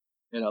suffering.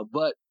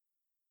 But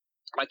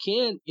I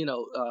can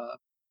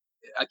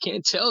I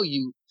can't tell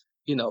you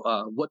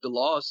what the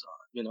laws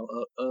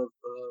are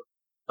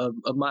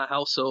of my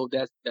household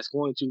that's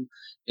going to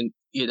and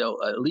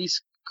at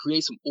least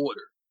create some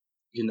order.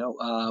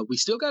 We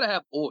still got to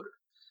have order,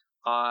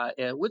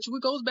 and which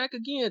goes back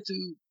again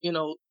to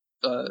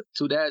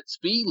that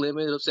speed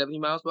limit of 70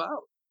 miles per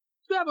hour.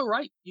 You have a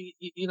right.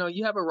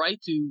 You have a right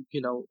to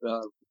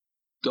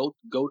go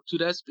to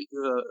that speed,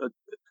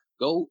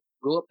 go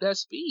up that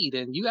speed,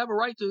 and you have a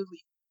right to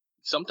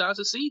sometimes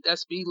exceed that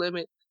speed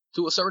limit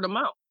to a certain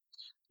amount.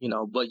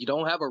 But you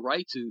don't have a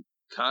right to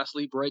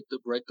constantly break the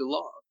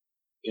law.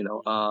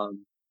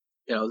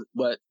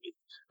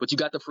 But you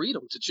got the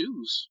freedom to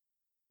choose.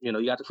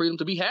 You got the freedom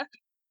to be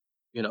happy.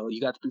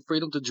 You got the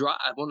freedom to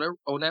drive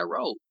on that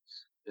road.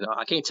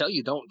 I can't tell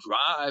you don't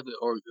drive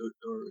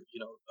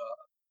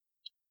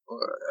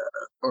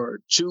or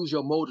choose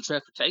your mode of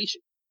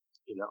transportation.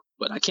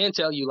 But I can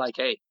tell you like,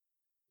 hey,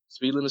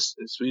 speed limit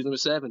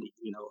 70.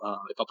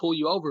 If I pull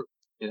you over,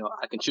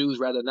 I can choose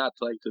rather not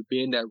to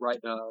bend that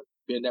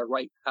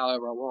right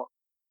however I want.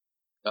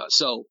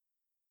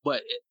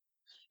 But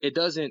it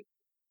doesn't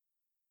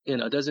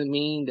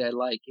mean that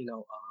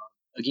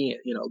again,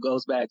 it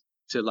goes back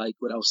to like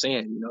what I was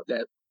saying,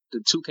 that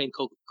the two can't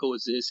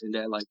coexist, and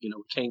that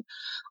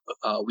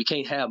we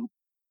can't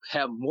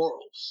have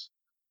morals.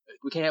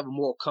 We can't have a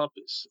moral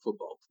compass for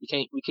both. We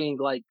can't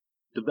like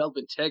develop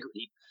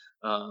integrity,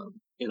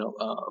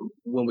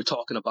 when we're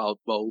talking about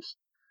both,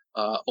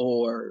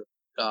 or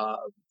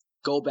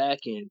go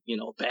back and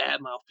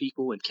badmouth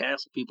people and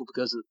cancel people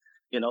because of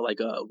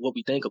what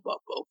we think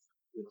about both.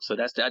 So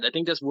that's that. I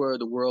think that's where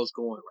the world's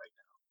going right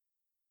now.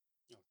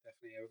 Oh,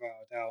 definitely,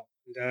 without a doubt.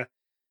 And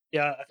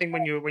yeah, I think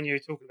when you're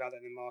talking about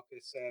that, then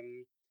Marcus,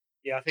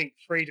 yeah, I think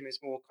freedom is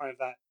more kind of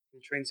that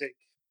intrinsic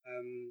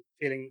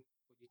feeling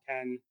what you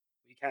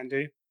can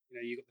do.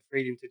 You've got the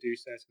freedom to do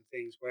certain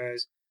things,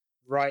 whereas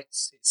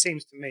rights, it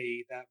seems to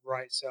me that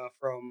rights are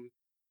from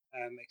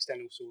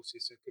external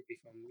sources. So it could be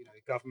from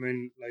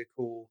government,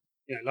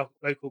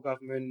 local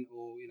government,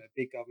 or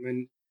big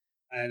government,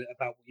 and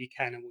about what you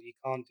can and what you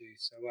can't do.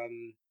 So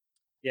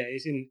yeah,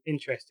 it's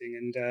interesting.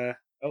 And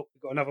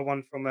we've got another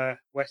one from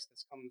West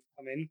that's come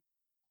in.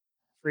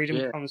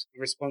 Freedom comes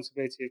with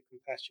responsibility of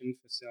compassion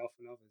for self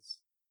and others.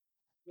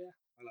 Yeah,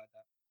 I like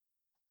that.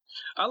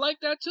 I like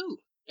that too.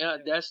 Yeah,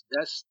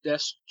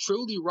 that's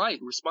truly right.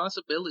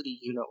 Responsibility,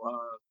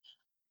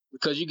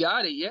 because you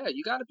got it. Yeah,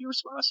 you got to be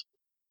responsible.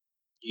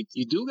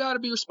 You do got to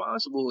be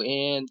responsible,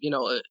 and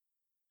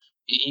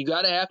you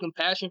got to have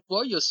compassion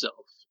for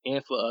yourself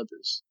and for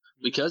others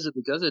because of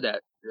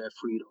that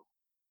freedom.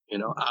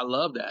 I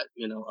love that.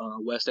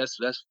 Wes, that's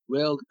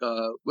well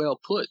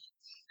put.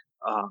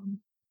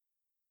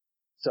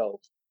 So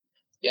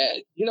yeah,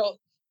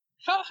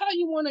 how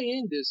you want to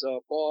end this,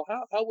 Paul?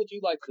 How would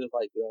you like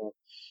to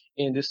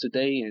end this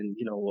today? And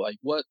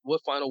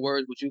what final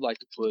words would you like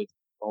to put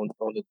on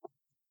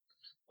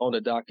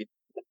the docket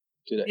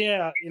today?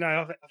 Yeah,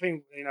 I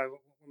think when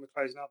we're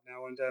closing up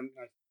now, and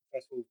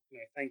first of all,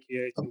 thank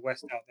you to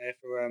West out there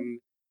for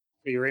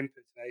your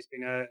input today.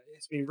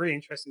 It's been really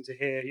interesting to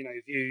hear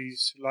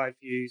live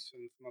views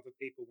from other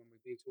people when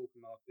we've been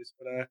talking, Marcus.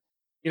 But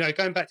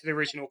going back to the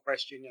original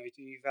question,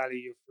 do you value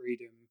your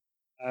freedom?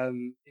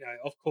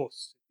 Of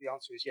course, the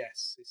answer is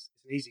yes. It's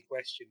an easy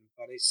question,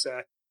 but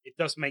it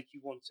does make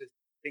you want to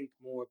think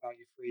more about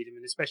your freedom,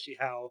 and especially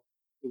how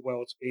the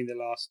world's been the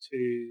last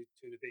two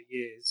and a bit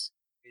years.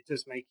 It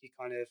does make you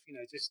kind of,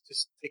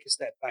 just take a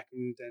step back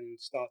and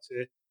start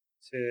to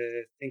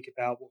think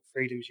about what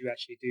freedoms you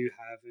actually do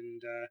have.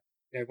 And,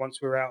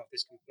 once we're out of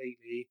this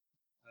completely,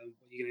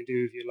 what are you going to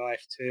do with your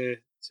life to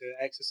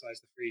exercise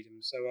the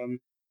freedom? So,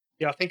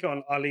 I think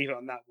I'll leave it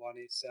on that one.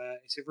 It's a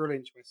really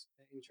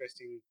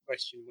interesting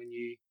question when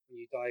you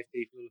dive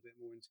deep a little bit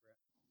more into it.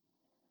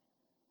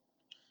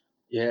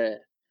 Yeah.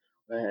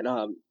 And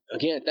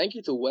again, thank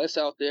you to Wes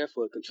out there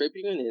for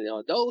contributing,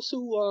 and those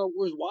who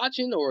was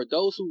watching or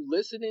those who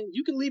listening,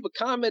 you can leave a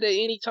comment at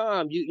any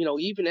time.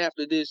 Even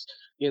after this,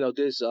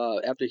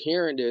 after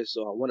hearing this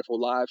wonderful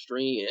live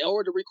stream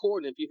or the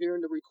recording, if you're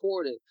hearing the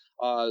recording,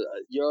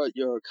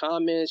 your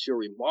comments, your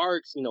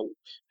remarks,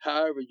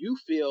 however you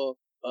feel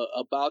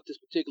about this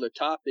particular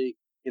topic,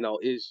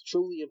 is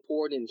truly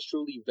important, it's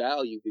truly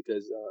valued,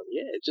 because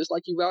just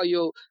like you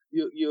value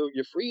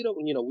your freedom,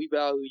 we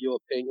value your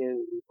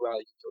opinion, we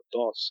value your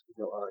thoughts,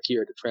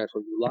 here at the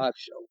Transform You Live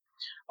show.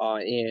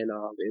 And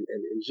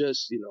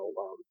just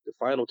the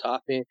final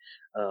topic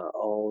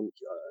on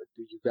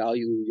do you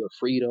value your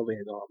freedom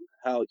and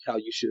how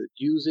you should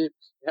use it.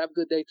 Have a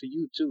good day to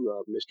you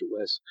too, Mr.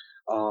 West.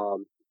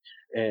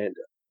 And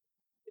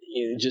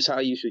just how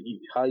you should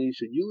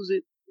use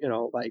it,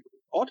 like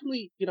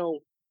ultimately,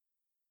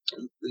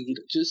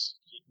 just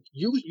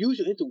use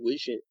your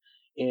intuition,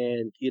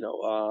 and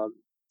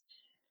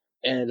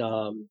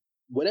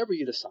whatever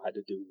you decide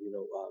to do,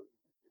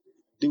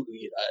 do.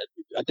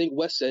 I think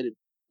Wes said it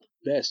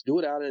best. Do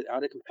it out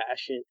of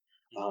compassion,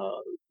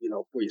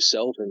 for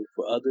yourself and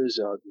for others.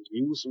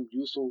 Use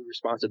some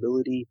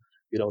responsibility.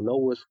 Know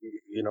what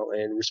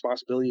and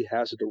responsibility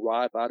has to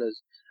derive out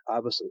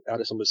of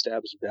some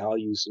established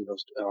values.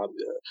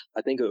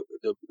 I think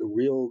the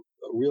real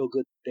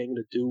good thing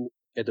to do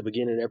at the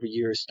beginning of every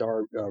year is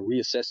start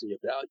reassessing your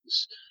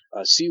values.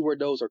 See where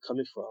those are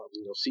coming from.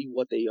 See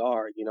what they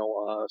are.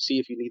 See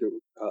if you need to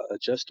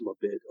adjust them a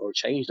bit or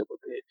change them a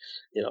bit.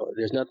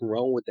 There's nothing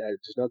wrong with that.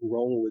 There's nothing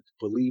wrong with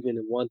believing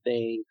in one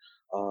thing.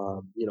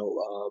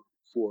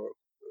 For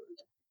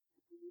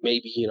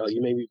maybe you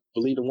maybe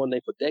believed in one thing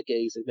for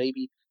decades, and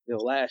maybe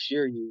last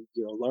year you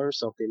learn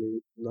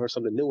something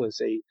new, and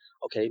say,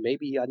 okay,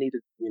 maybe I need to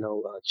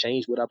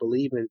change what I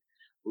believe in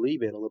a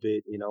little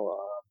bit.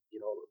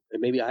 And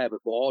maybe I have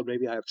evolved,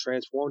 maybe I have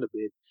transformed a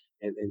bit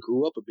and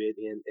grew up a bit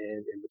and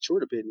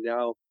matured a bit, and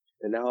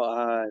now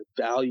I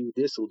value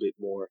this a little bit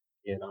more.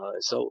 And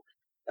so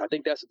I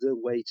think that's a good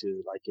way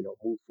to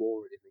move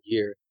forward in the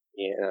year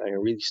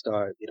and really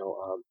start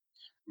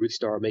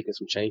making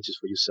some changes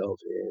for yourself,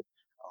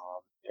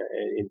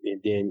 and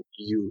then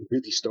you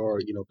really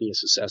start being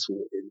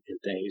successful in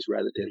things,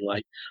 rather than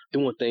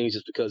doing things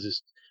just because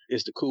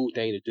it's the cool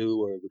thing to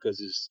do, or because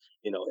it's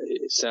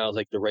it sounds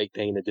like the right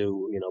thing to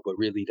do, but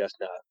really that's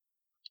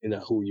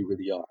not who you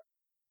really are.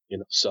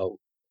 So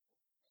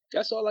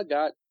that's all I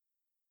got.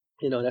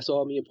 That's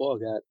all me and Paul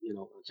got.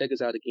 Check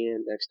us out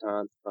again next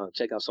time.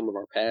 Check out some of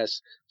our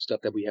past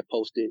stuff that we have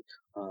posted.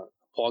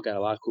 Paul got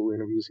a lot of cool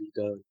interviews he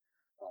done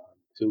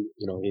too.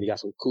 And he got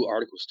some cool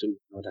articles too.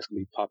 That's gonna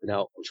be popping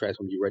out on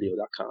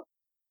transformuradio.com.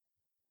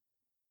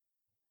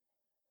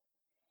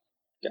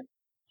 Okay.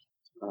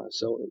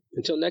 So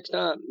until next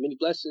time, many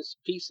blessings,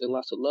 peace, and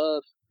lots of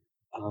love.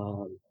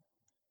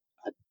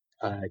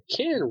 I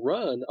can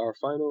run our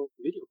final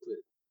video clip.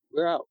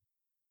 We're out.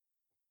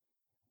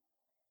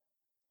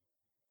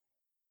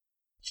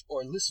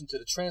 Or listen to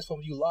the Transform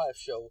You Live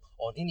show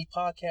on any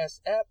podcast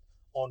app,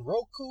 on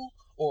Roku,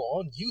 or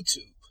on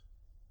YouTube.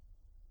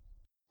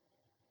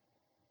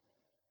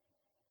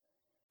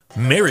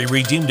 Mary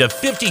redeemed a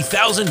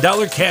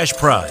 $50,000 cash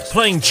prize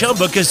playing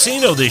Chumba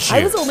Casino this year.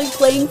 I was only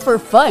playing for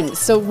fun,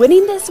 so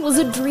winning this was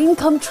a dream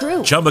come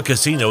true. Chumba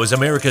Casino is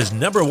America's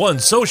 #1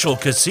 social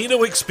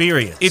casino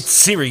experience. It's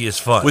serious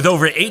fun. With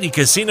over 80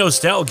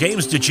 casino-style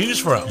games to choose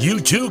from, you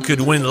too could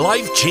win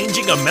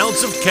life-changing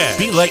amounts of cash.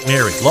 Be like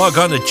Mary. Log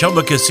on to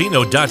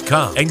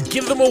ChumbaCasino.com and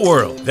give them a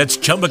whirl. That's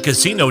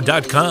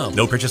ChumbaCasino.com.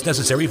 No purchase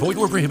necessary. Void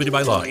where prohibited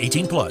by law.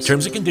 18+.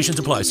 Terms and conditions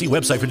apply. See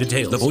website for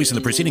details. The voice in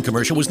the preceding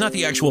commercial was not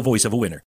the actual voice of a winner.